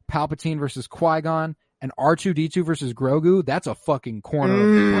Ren, Palpatine versus Qui-Gon, and R2-D2 versus Grogu. That's a fucking corner of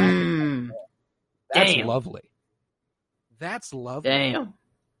the bracket. That's lovely. That's lovely. Damn.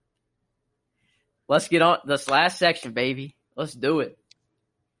 Let's get on this last section, baby. Let's do it.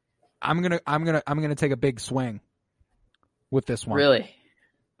 I'm gonna take a big swing with this one. Really?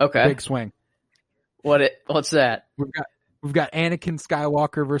 Okay. Big swing. What's that? We've got Anakin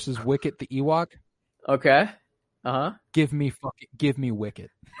Skywalker versus Wicket the Ewok. Okay. Uh-huh. Give me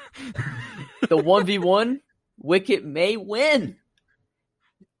Wicket. The 1v1, Wicket may win.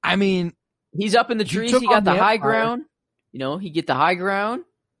 I mean, he's up in the trees. He got the high ground. He get the high ground.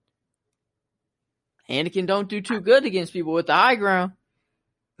 Anakin don't do too good against people with the high ground.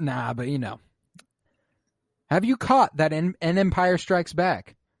 Nah, but have you caught that in Empire Strikes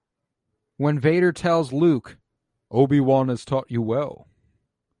Back? When Vader tells Luke, Obi-Wan has taught you well.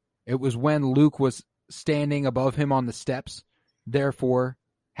 It was when Luke was standing above him on the steps, therefore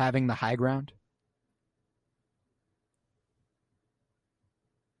having the high ground.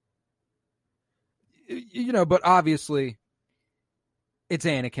 But obviously, it's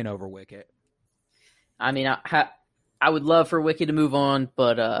Anakin over Wicket. I mean, I would love for Wicket to move on,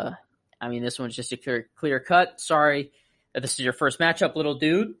 but this one's just a clear cut. Sorry that this is your first matchup, little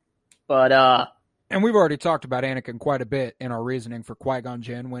dude. But and we've already talked about Anakin quite a bit in our reasoning for Qui-Gon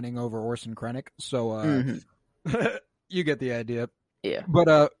Jinn winning over Orson Krennic. So you get the idea. Yeah.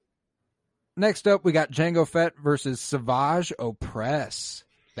 But next up, we got Jango Fett versus Savage Opress.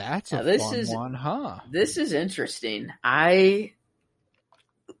 That's a fun one, huh? This is interesting.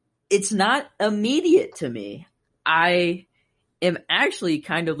 It's not immediate to me. I am actually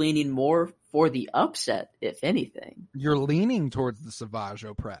kind of leaning more for the upset, if anything. You're leaning towards the Savage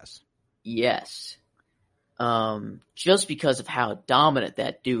Opress. Yes. Just because of how dominant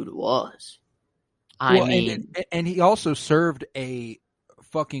that dude was. And he also served a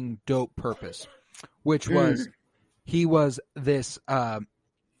fucking dope purpose, which was he was this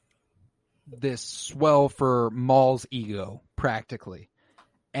swell for Maul's ego, practically.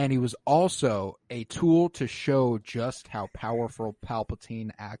 And he was also a tool to show just how powerful Palpatine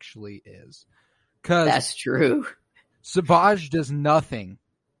actually is. That's true. Savage does nothing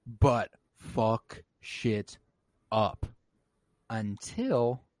but fuck shit up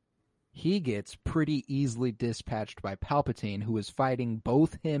until he gets pretty easily dispatched by Palpatine, who is fighting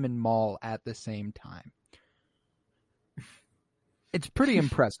both him and Maul at the same time. It's pretty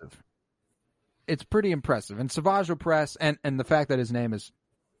impressive. It's pretty impressive. And Savage Opress, and the fact that his name is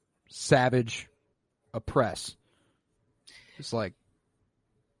Savage Opress, it's like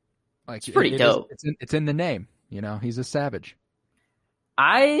it's pretty dope. It's in the name, he's a savage.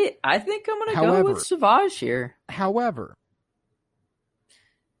 I think I'm going to go with Savage here. However,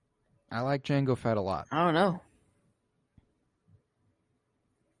 I like Jango Fett a lot. I don't know.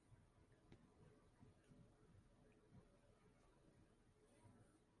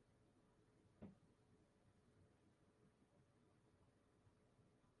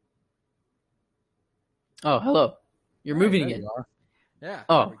 Oh, hello. You're moving again. Yeah.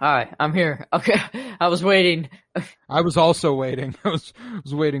 Oh, hi. I'm here. Okay. I was waiting. I was also waiting. I was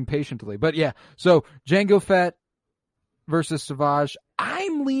waiting patiently. But yeah, so Jango Fett versus Savage.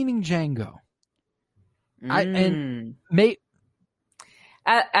 I'm leaning Django. At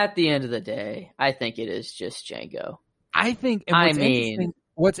the end of the day, I think it is just Django. I think. And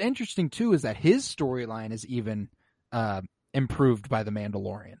what's interesting too is that his storyline is even improved by the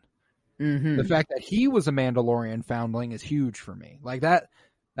Mandalorian. Mm-hmm. The fact that he was a Mandalorian foundling is huge for me. Like that's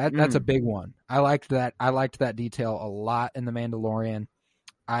a big one. I liked that detail a lot in the Mandalorian.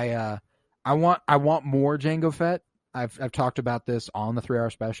 I want more Jango Fett. I've talked about this on the 3-hour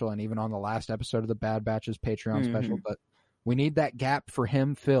special and even on the last episode of the Bad Batches Patreon special, but we need that gap for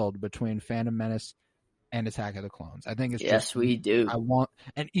him filled between Phantom Menace and Attack of the Clones. I think it's we do.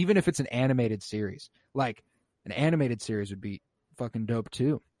 And even if it's an animated series, like an animated series would be fucking dope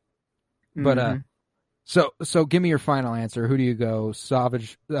too. But so give me your final answer. Who do you go,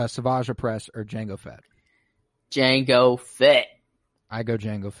 Savage Opress or Jango Fett? Jango Fett. I go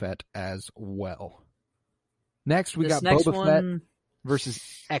Jango Fett as well. Next, we got Boba Fett versus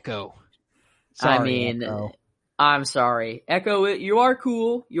Echo. Echo. I'm sorry. Echo, you are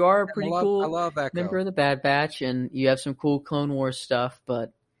cool. You are a pretty cool I love Echo. member of the Bad Batch, and you have some cool Clone Wars stuff,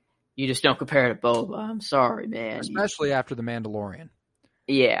 but you just don't compare to Boba. I'm sorry, man. Especially after The Mandalorian.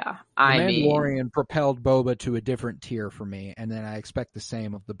 Yeah. The Mandalorian propelled Boba to a different tier for me, and then I expect the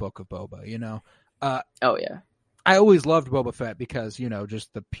same of the Book of Boba, you know? Oh, yeah. I always loved Boba Fett because, you know,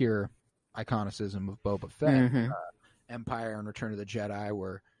 just the pure iconicism of Boba Fett, Empire and Return of the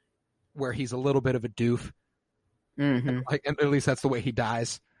Jedi, where he's a little bit of a doof, and at least that's the way he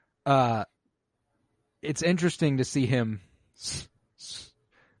dies. It's interesting to see him.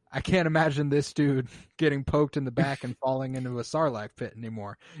 I can't imagine this dude getting poked in the back and falling into a Sarlacc pit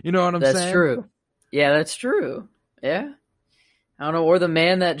anymore. You know what I'm saying? That's true. Yeah, that's true. Yeah. I don't know, or the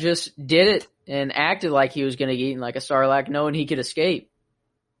man that just did it and acted like he was going to get eaten like a Sarlacc, knowing he could escape.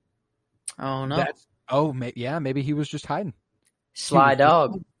 Oh no! Maybe he was just hiding. Sly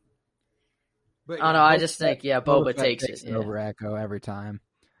dog. But, I just think Boba takes it over Echo every time.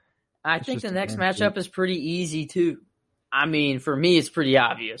 I think the next matchup is pretty easy too. I mean, for me, it's pretty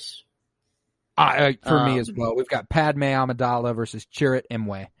obvious. For me as well. We've got Padme Amidala versus Chirrut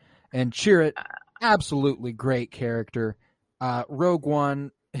Imwe, and Chirrut, absolutely great character. Rogue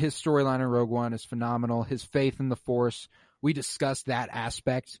One, his storyline in Rogue One is phenomenal. His faith in the Force, we discussed that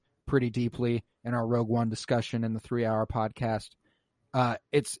aspect pretty deeply in our Rogue One discussion in the 3-hour podcast.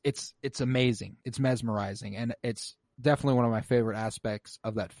 It's amazing. It's mesmerizing, and it's definitely one of my favorite aspects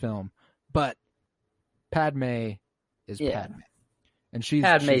of that film. But Padme is Padme, and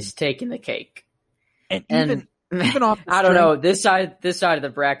Padme's taking the cake. And even off, I don't know, this side of the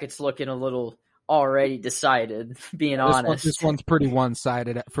bracket's looking a little already decided. Being honest, this one's pretty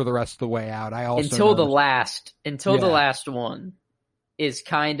one-sided for the rest of the way out. I also until the last one is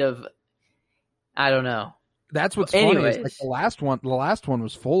kind of, I don't know. That's what's funny. Is like the last one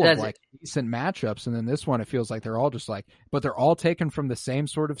was full of like decent matchups, and then this one it feels like they're all just like, but they're all taken from the same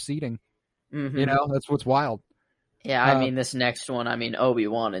sort of seating. You know, that's what's wild. Yeah, I mean this next one. I mean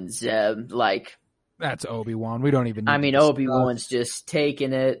Obi-Wan and Zeb, like that's Obi-Wan. We don't even. Obi-Wan's just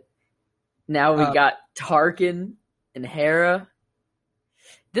taking it. Now we got Tarkin and Hera.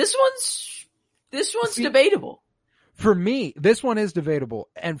 This one's debatable. For me, this one is debatable.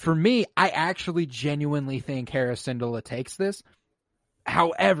 And for me, I actually genuinely think Hera Syndulla takes this.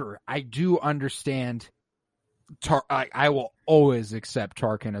 However, I do understand I will always accept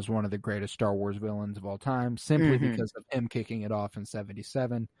Tarkin as one of the greatest Star Wars villains of all time, simply because of him kicking it off in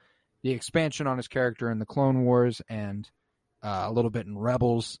 1977. The expansion on his character in the Clone Wars and a little bit in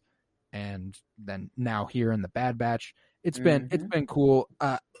Rebels, and then now here in the Bad Batch. It's been cool.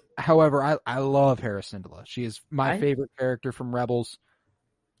 However, I love Hera Syndulla. She is my favorite character from Rebels.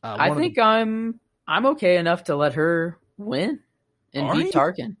 I think I'm okay enough to let her win and beat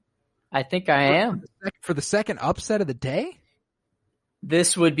Tarkin. I think I am. For the second upset of the day?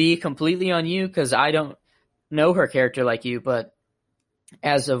 This would be completely on you because I don't know her character like you, but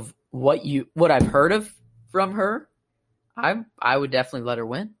as of what I've heard of from her, I would definitely let her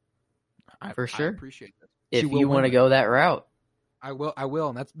win. For sure. I appreciate that. If you want to go that route. I will,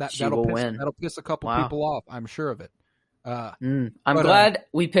 and that'll piss a couple people off. I'm sure of it. I'm glad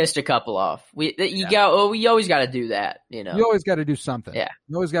we pissed a couple off. We always got to do that. You know, you always got to do something. Yeah,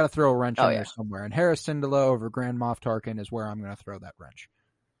 you always got to throw a wrench in there somewhere. And Hera Syndulla over Grand Moff Tarkin is where I'm going to throw that wrench.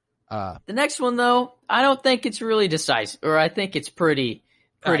 The next one, though, I don't think it's really decisive, or I think it's pretty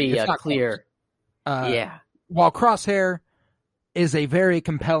clear. While Crosshair is a very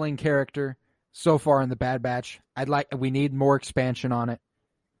compelling character so far in the Bad Batch, we need more expansion on it.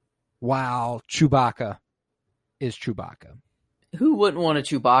 While Chewbacca is Chewbacca. Who wouldn't want a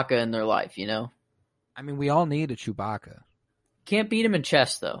Chewbacca in their life, you know? I mean, we all need a Chewbacca. Can't beat him in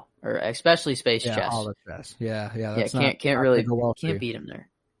chess though, or especially space Yeah, chess. all the chess. Yeah. That's can't not really go well for can't you. beat him there.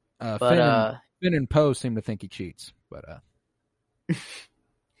 But Finn and Poe seem to think he cheats, but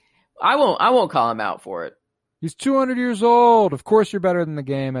I won't call him out for it. he's 200 years old. Of course, you're better than the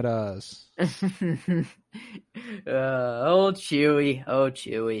game at us. Old Chewie. Oh,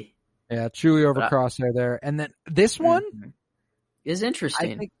 Chewie. Yeah, Chewie over Crosshair there, and then this one is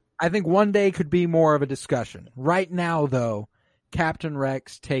interesting. I think one day could be more of a discussion. Right now, though, Captain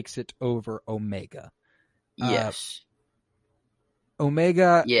Rex takes it over Omega. Yes.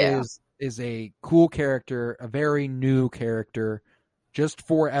 Omega is a cool character, a very new character. Just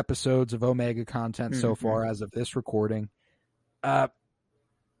 4 episodes of Omega content so far as of this recording.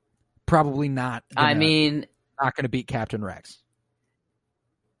 Probably not. Not going to beat Captain Rex.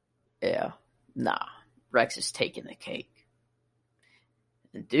 Yeah. Nah. Rex is taking the cake.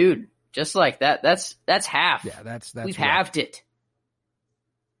 Dude, just like that, that's half. Yeah, that's We've halved it.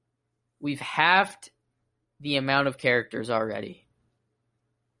 We've halved the amount of characters already.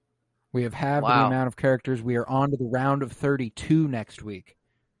 We have halved the amount of characters. We are on to the round of 32 next week.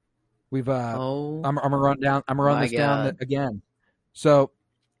 We've I'm gonna run this down again. So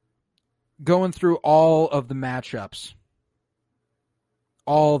going through all the matchups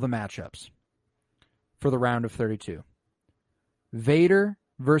for the round of 32. Vader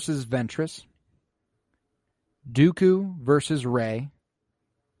versus Ventress. Dooku versus Rey.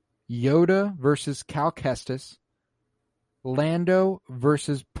 Yoda versus Cal Kestis. Lando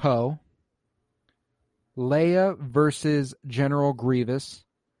versus Poe. Leia versus General Grievous.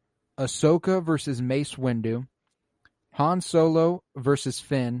 Ahsoka versus Mace Windu. Han Solo versus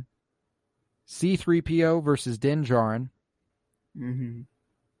Finn. C-3PO versus Din Djarin.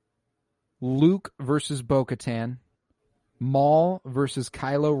 Luke versus Bo-Katan. Maul versus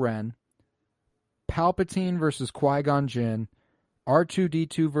Kylo Ren. Palpatine versus Qui-Gon Jinn.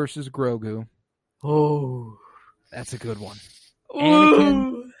 R2-D2 versus Grogu. Oh, that's a good one.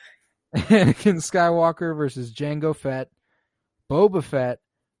 Ooh. Anakin Skywalker versus Jango Fett. Boba Fett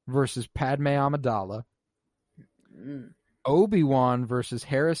versus Padme Amidala. Obi-Wan versus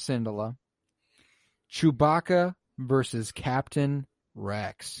Hera Syndulla. Chewbacca versus Captain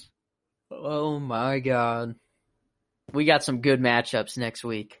Rex. Oh my God. We got some good matchups next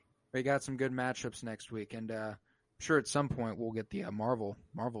week. And I'm sure at some point we'll get the Marvel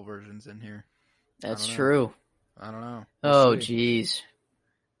versions in here. That's true. I don't know. Oh, jeez.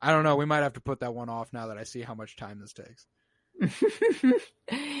 I don't know. We might have to put that one off now that I see how much time this takes.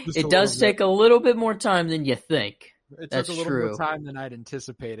 It does take a little bit more time than you think. It took a little more time than I'd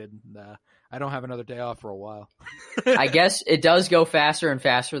anticipated. I don't have another day off for a while. I guess it does go faster and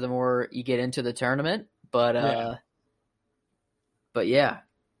faster the more you get into the tournament, but yeah.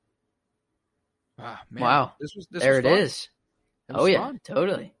 Man, wow. This there was it fun. is. Oh yeah, fun.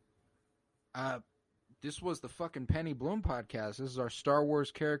 totally. This was the fucking Penny Bloom podcast. This is our Star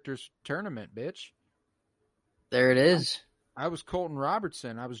Wars characters tournament, bitch. There it is. I was Colton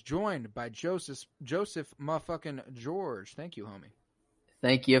Robertson. I was joined by Joseph motherfucking George. Thank you, homie.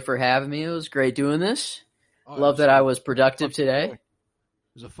 Thank you for having me. It was great doing this. Love that I was productive today. Joy. It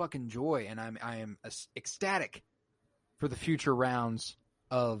was a fucking joy, and I am ecstatic for the future rounds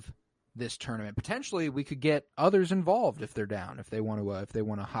of this tournament. Potentially, we could get others involved if they're down, if they want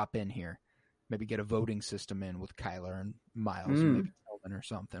to hop in here. Maybe get a voting system in with Kyler and Miles and maybe Kelvin or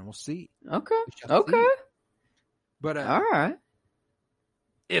something. We'll see. Okay. But all right.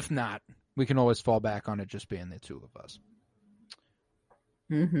 If not, we can always fall back on it just being the two of us.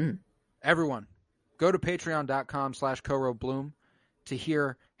 Everyone, go to patreon.com/CoroBloom to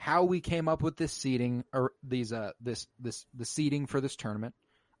hear how we came up with this seating or the seating for this tournament.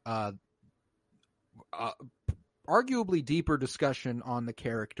 Arguably deeper discussion on the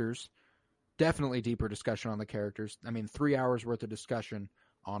characters. Definitely deeper discussion on the characters. I mean, 3 hours worth of discussion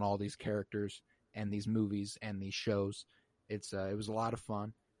on all these characters and these movies and these shows. It was a lot of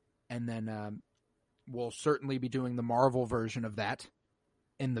fun. And then we'll certainly be doing the Marvel version of that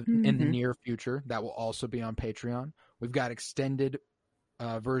in the near future. That will also be on Patreon. We've got extended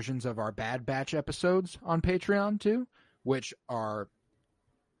versions of our Bad Batch episodes on Patreon too, which are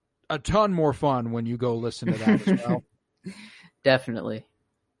a ton more fun when you go listen to that as well. Definitely.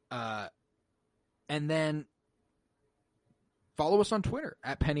 And then follow us on Twitter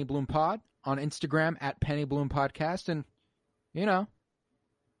at Penny Bloom Pod, on Instagram at Penny Bloom Podcast, and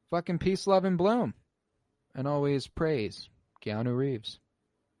fucking peace, love, and bloom, and always praise Keanu Reeves.